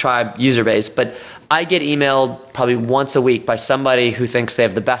the Tribe user base, but I get emailed probably once a week by somebody who thinks they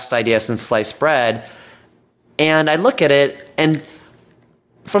have the best idea since sliced bread. And I look at it, and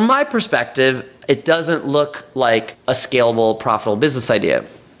from my perspective, it doesn't look like a scalable, profitable business idea,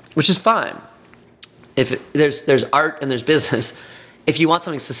 which is fine. If there's art and there's business. If you want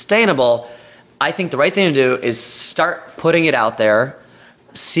something sustainable, I think the right thing to do is start putting it out there,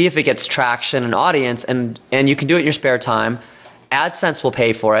 see if it gets traction and audience, and you can do it in your spare time. AdSense will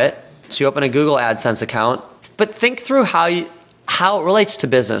pay for it. So you open a Google AdSense account, but think through how it relates to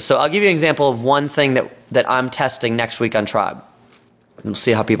business. So I'll give you an example of one thing that I'm testing next week on Tribe. We'll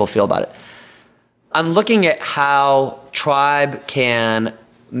see how people feel about it. I'm looking at how Tribe can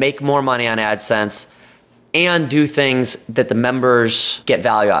make more money on AdSense and do things that the members get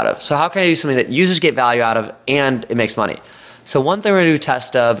value out of. So how can I do something that users get value out of and it makes money? So one thing we're going to do a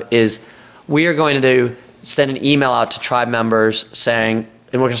test of is we are going to send an email out to Tribe members saying,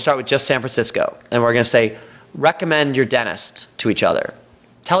 and we're going to start with just San Francisco, and we're going to say, recommend your dentist to each other.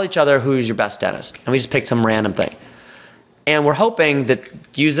 Tell each other who's your best dentist. And we just pick some random thing. And we're hoping that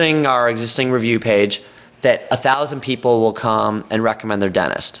using our existing review page, that 1,000 people will come and recommend their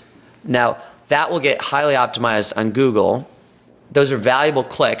dentist. Now, that will get highly optimized on Google. Those are valuable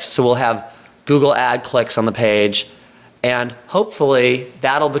clicks, so we'll have Google ad clicks on the page, and hopefully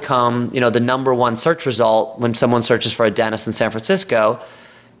that'll become, the #1 search result when someone searches for a dentist in San Francisco,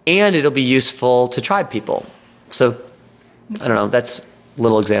 and it'll be useful to Tribe people. So, I don't know, that's a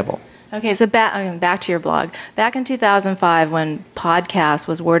little example. Okay, so back to your blog. Back in 2005, when podcast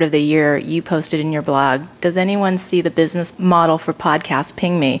was word of the year, you posted in your blog, does anyone see the business model for podcasts?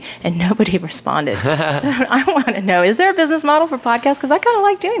 Ping me. And nobody responded. So I want to know, is there a business model for podcasts? Because I kind of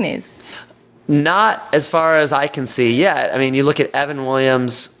like doing these. Not as far as I can see yet. I mean, you look at Evan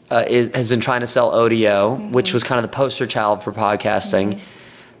Williams has been trying to sell Odeo, which was kind of the poster child for podcasting,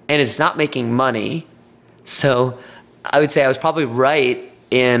 and it's not making money. So I would say I was probably right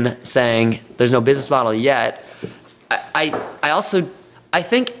in saying there's no business model yet. I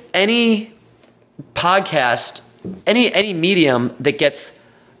think any podcast, any medium that gets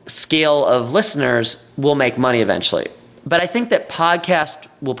scale of listeners will make money eventually. But I think that podcast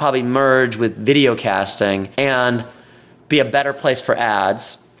will probably merge with video casting and be a better place for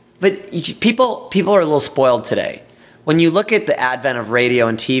ads. But people are a little spoiled today. When you look at the advent of radio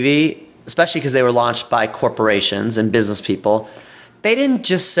and TV, especially because they were launched by corporations and business people, they didn't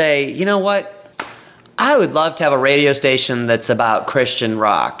just say, you know what, I would love to have a radio station that's about Christian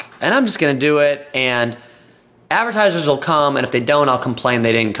rock, and I'm just going to do it, and advertisers will come, and if they don't, I'll complain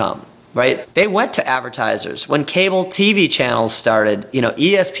they didn't come, right? They went to advertisers. When cable TV channels started,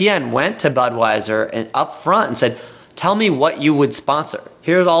 ESPN went to Budweiser and up front and said, tell me what you would sponsor.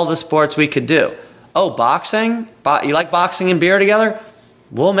 Here's all the sports we could do. Oh, boxing? You like boxing and beer together?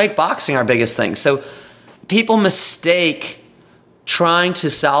 We'll make boxing our biggest thing. So people mistake trying to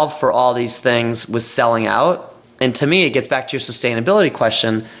solve for all these things with selling out. And to me, it gets back to your sustainability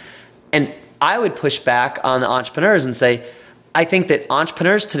question. And I would push back on the entrepreneurs and say, I think that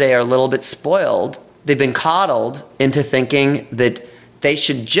entrepreneurs today are a little bit spoiled. They've been coddled into thinking that they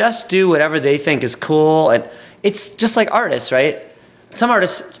should just do whatever they think is cool. And it's just like artists, right? Some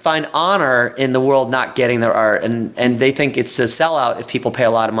artists find honor in the world not getting their art, and they think it's a sellout if people pay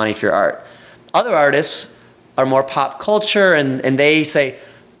a lot of money for your art. Other artists are more pop culture, and they say,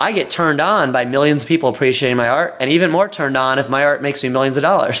 I get turned on by millions of people appreciating my art, and even more turned on if my art makes me millions of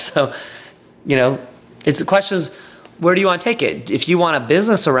dollars. So, it's the question is, where do you want to take it? If you want a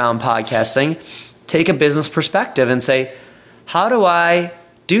business around podcasting, take a business perspective and say, how do I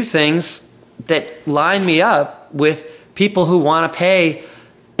do things that line me up with people who want to pay?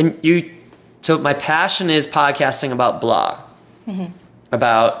 So my passion is podcasting about blah,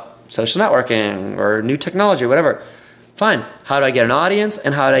 about social networking or new technology, whatever. Fine. How do I get an audience,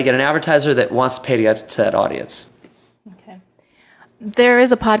 and how do I get an advertiser that wants to pay to get to that audience? Okay. There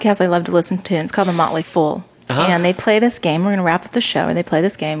is a podcast I love to listen to, and it's called The Motley Fool. And they play this game. We're going to wrap up the show, and they play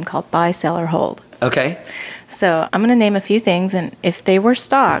this game called Buy, Sell, or Hold. Okay. So I'm going to name a few things, and if they were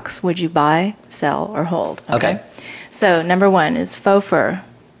stocks, would you buy, sell, or hold? Okay. So number 1 is faux fur.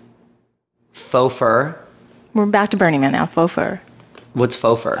 Faux fur. We're back to Burning Man now. Faux fur. What's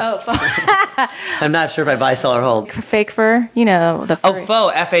faux fur? Oh, faux. I'm not sure if I buy, sell, or hold. Fake fur, you know, the fur. Oh,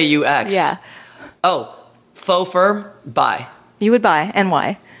 faux, F-A-U-X. Yeah. Oh, faux fur, buy. You would buy, and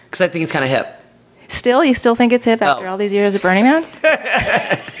why? Because I think it's kind of hip. You still think it's hip after all these years of Burning Man?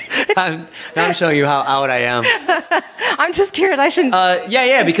 I'm showing you how out I am. I'm just curious. I shouldn't.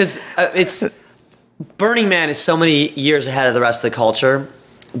 Yeah, because it's Burning Man is so many years ahead of the rest of the culture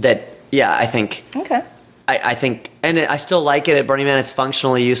that, yeah, I think. Okay. I think, and I still like it at Burning Man. It's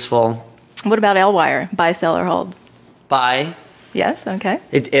functionally useful. What about L-wire? Buy, sell, or hold? Buy. Yes. Okay.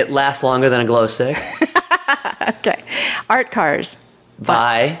 It lasts longer than a glow stick. Okay. Art cars.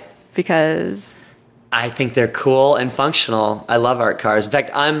 Buy. Because. I think they're cool and functional. I love art cars. In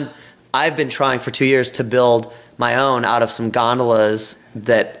fact, I've been trying for 2 years to build my own out of some gondolas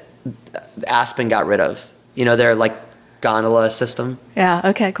that Aspen got rid of. You know, their like gondola system. Yeah.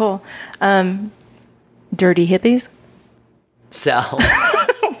 Okay. Cool. Dirty hippies. Sell.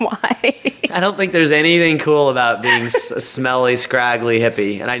 Why? I don't think there's anything cool about being a smelly, scraggly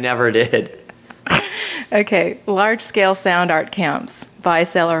hippie, and I never did. Okay. Large-scale sound art camps. Buy,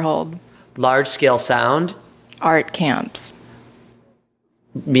 sell, or hold? Large-scale sound? Art camps.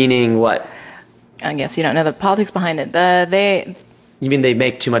 Meaning what? I guess you don't know the politics behind it. You mean they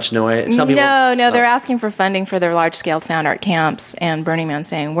make too much noise? No, they're asking for funding for their large-scale sound art camps, and Burning Man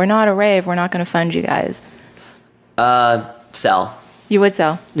saying, we're not a rave, we're not going to fund you guys. Sell. You would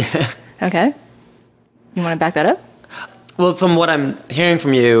sell? Okay. You want to back that up? Well, from what I'm hearing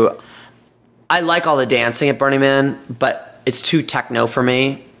from you, I like all the dancing at Burning Man, but it's too techno for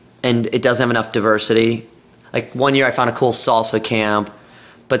me, and it doesn't have enough diversity. Like, one year I found a cool salsa camp,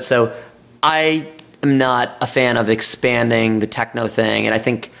 but so I am not a fan of expanding the techno thing, and I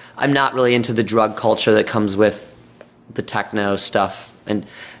think I'm not really into the drug culture that comes with the techno stuff. And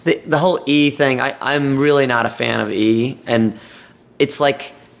the whole E thing, I'm really not a fan of E, and it's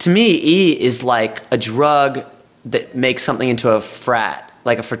like, to me, E is like a drug that makes something into a frat,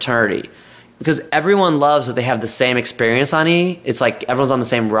 like a fraternity. Because everyone loves that they have the same experience on E. It's like everyone's on the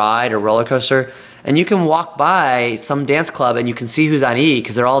same ride or roller coaster. And you can walk by some dance club and you can see who's on E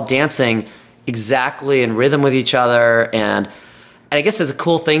because they're all dancing exactly in rhythm with each other. And I guess it's a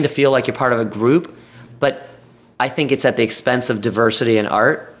cool thing to feel like you're part of a group. But I think it's at the expense of diversity in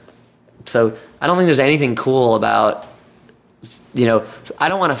art. So I don't think there's anything cool about, you know, I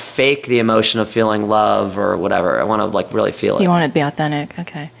don't want to fake the emotion of feeling love or whatever. I want to like really feel it. You want it to be authentic.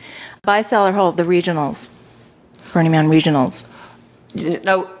 Okay. Buy, sell, or hold? The regionals. Burning Man regionals.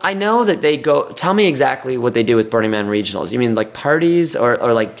 No, I know that they go. Tell me exactly what they do with Burning Man regionals. You mean like parties or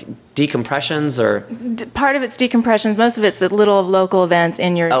like decompressions or? Part of it's decompressions. Most of it's little local events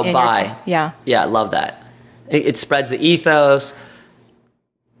in your. Buy. Yeah. Yeah, I love that. It spreads the ethos.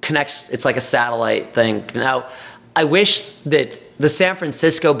 Connects. It's like a satellite thing. Now, I wish that the San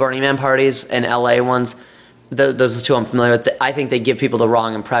Francisco Burning Man parties and LA ones, those are the two I'm familiar with, I think they give people the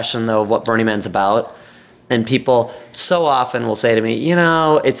wrong impression, though, of what Burning Man's about. And people so often will say to me, you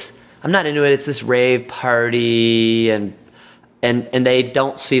know, I'm not into it, it's this rave party, and they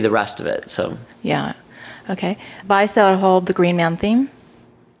don't see the rest of it. So yeah. Okay. Buy, sell, or hold? The Green Man theme?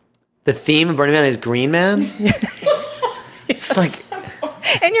 The theme of Burning Man is Green Man? It's like...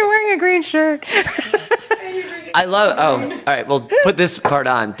 And you're wearing a green shirt. I love... Oh, all right, well, put this part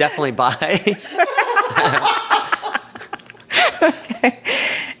on. Definitely buy. Okay.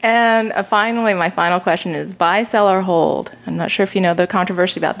 And finally, my final question is buy, sell, or hold? I'm not sure if you know the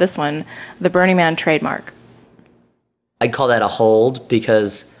controversy about this one, the Burning Man trademark. I'd call that a hold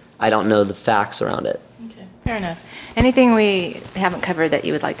because I don't know the facts around it. Okay, fair enough. Anything we haven't covered that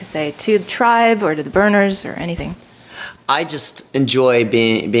you would like to say to the tribe or to the burners or anything? I just enjoy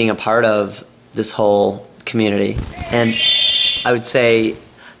being a part of this whole community. And I would say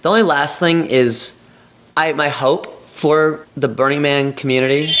the only last thing is my hope for the Burning Man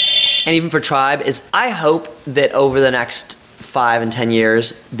community and even for Tribe is I hope that over the next 5 and 10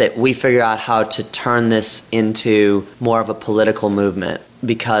 years that we figure out how to turn this into more of a political movement,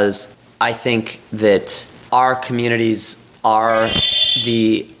 because I think that our communities are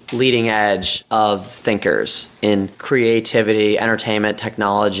the leading edge of thinkers in creativity, entertainment,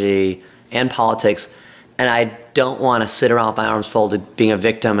 technology, and politics. And I don't want to sit around with my arms folded being a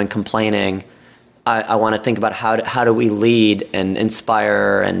victim and complaining. I want to think about how do we lead and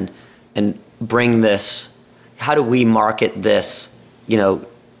inspire and bring this, how do we market this, you know,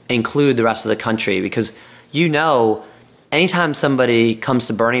 include the rest of the country? Because, you know, anytime somebody comes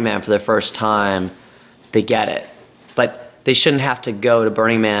to Burning Man for their first time, they get it. But they shouldn't have to go to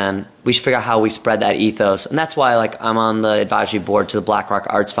Burning Man. We should figure out how we spread that ethos. And that's why like I'm on the advisory board to the BlackRock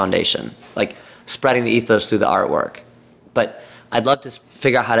Arts Foundation, like spreading the ethos through the artwork. But I'd love to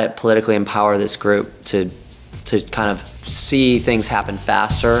figure out how to politically empower this group to kind of see things happen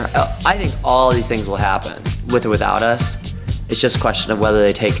faster. I think all of these things will happen with or without us. It's just a question of whether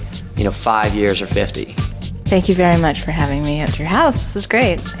they take 5 years or 50. Thank you very much for having me at your house. This is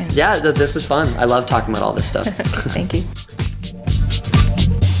great. Yeah, this is fun. I love talking about all this stuff. Thank you.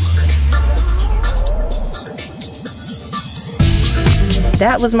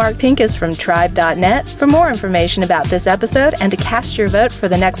 That was Mark Pincus from Tribe.net. For more information about this episode and to cast your vote for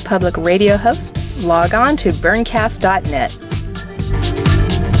the next public radio host, log on to burncast.net.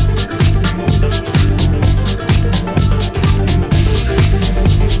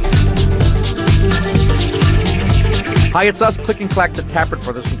 Hi, it's us, Click and Clack, the Tappert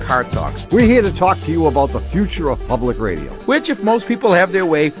Brothers from Car Talk. We're here to talk to you about the future of public radio. Which, if most people have their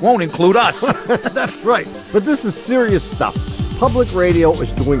way, won't include us. That's right. But this is serious stuff. Public radio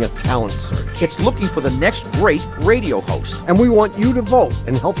is doing a talent search. It's looking for the next great radio host. And we want you to vote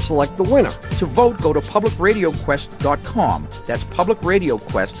and help select the winner. To vote, go to publicradioquest.com. That's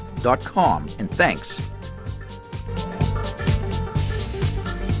publicradioquest.com. And thanks.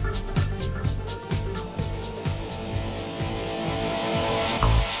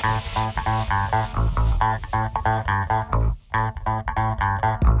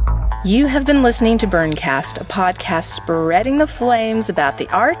 You have been listening to Burncast, a podcast spreading the flames about the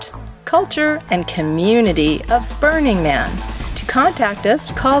art, culture, and community of Burning Man. To contact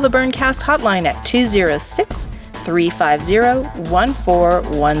us, call the Burncast hotline at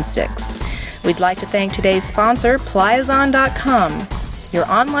 206-350-1416. We'd like to thank today's sponsor, Pliazon.com,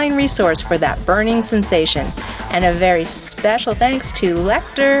 your online resource for that burning sensation. And a very special thanks to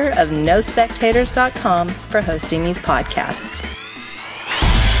Lecter of NoSpectators.com for hosting these podcasts.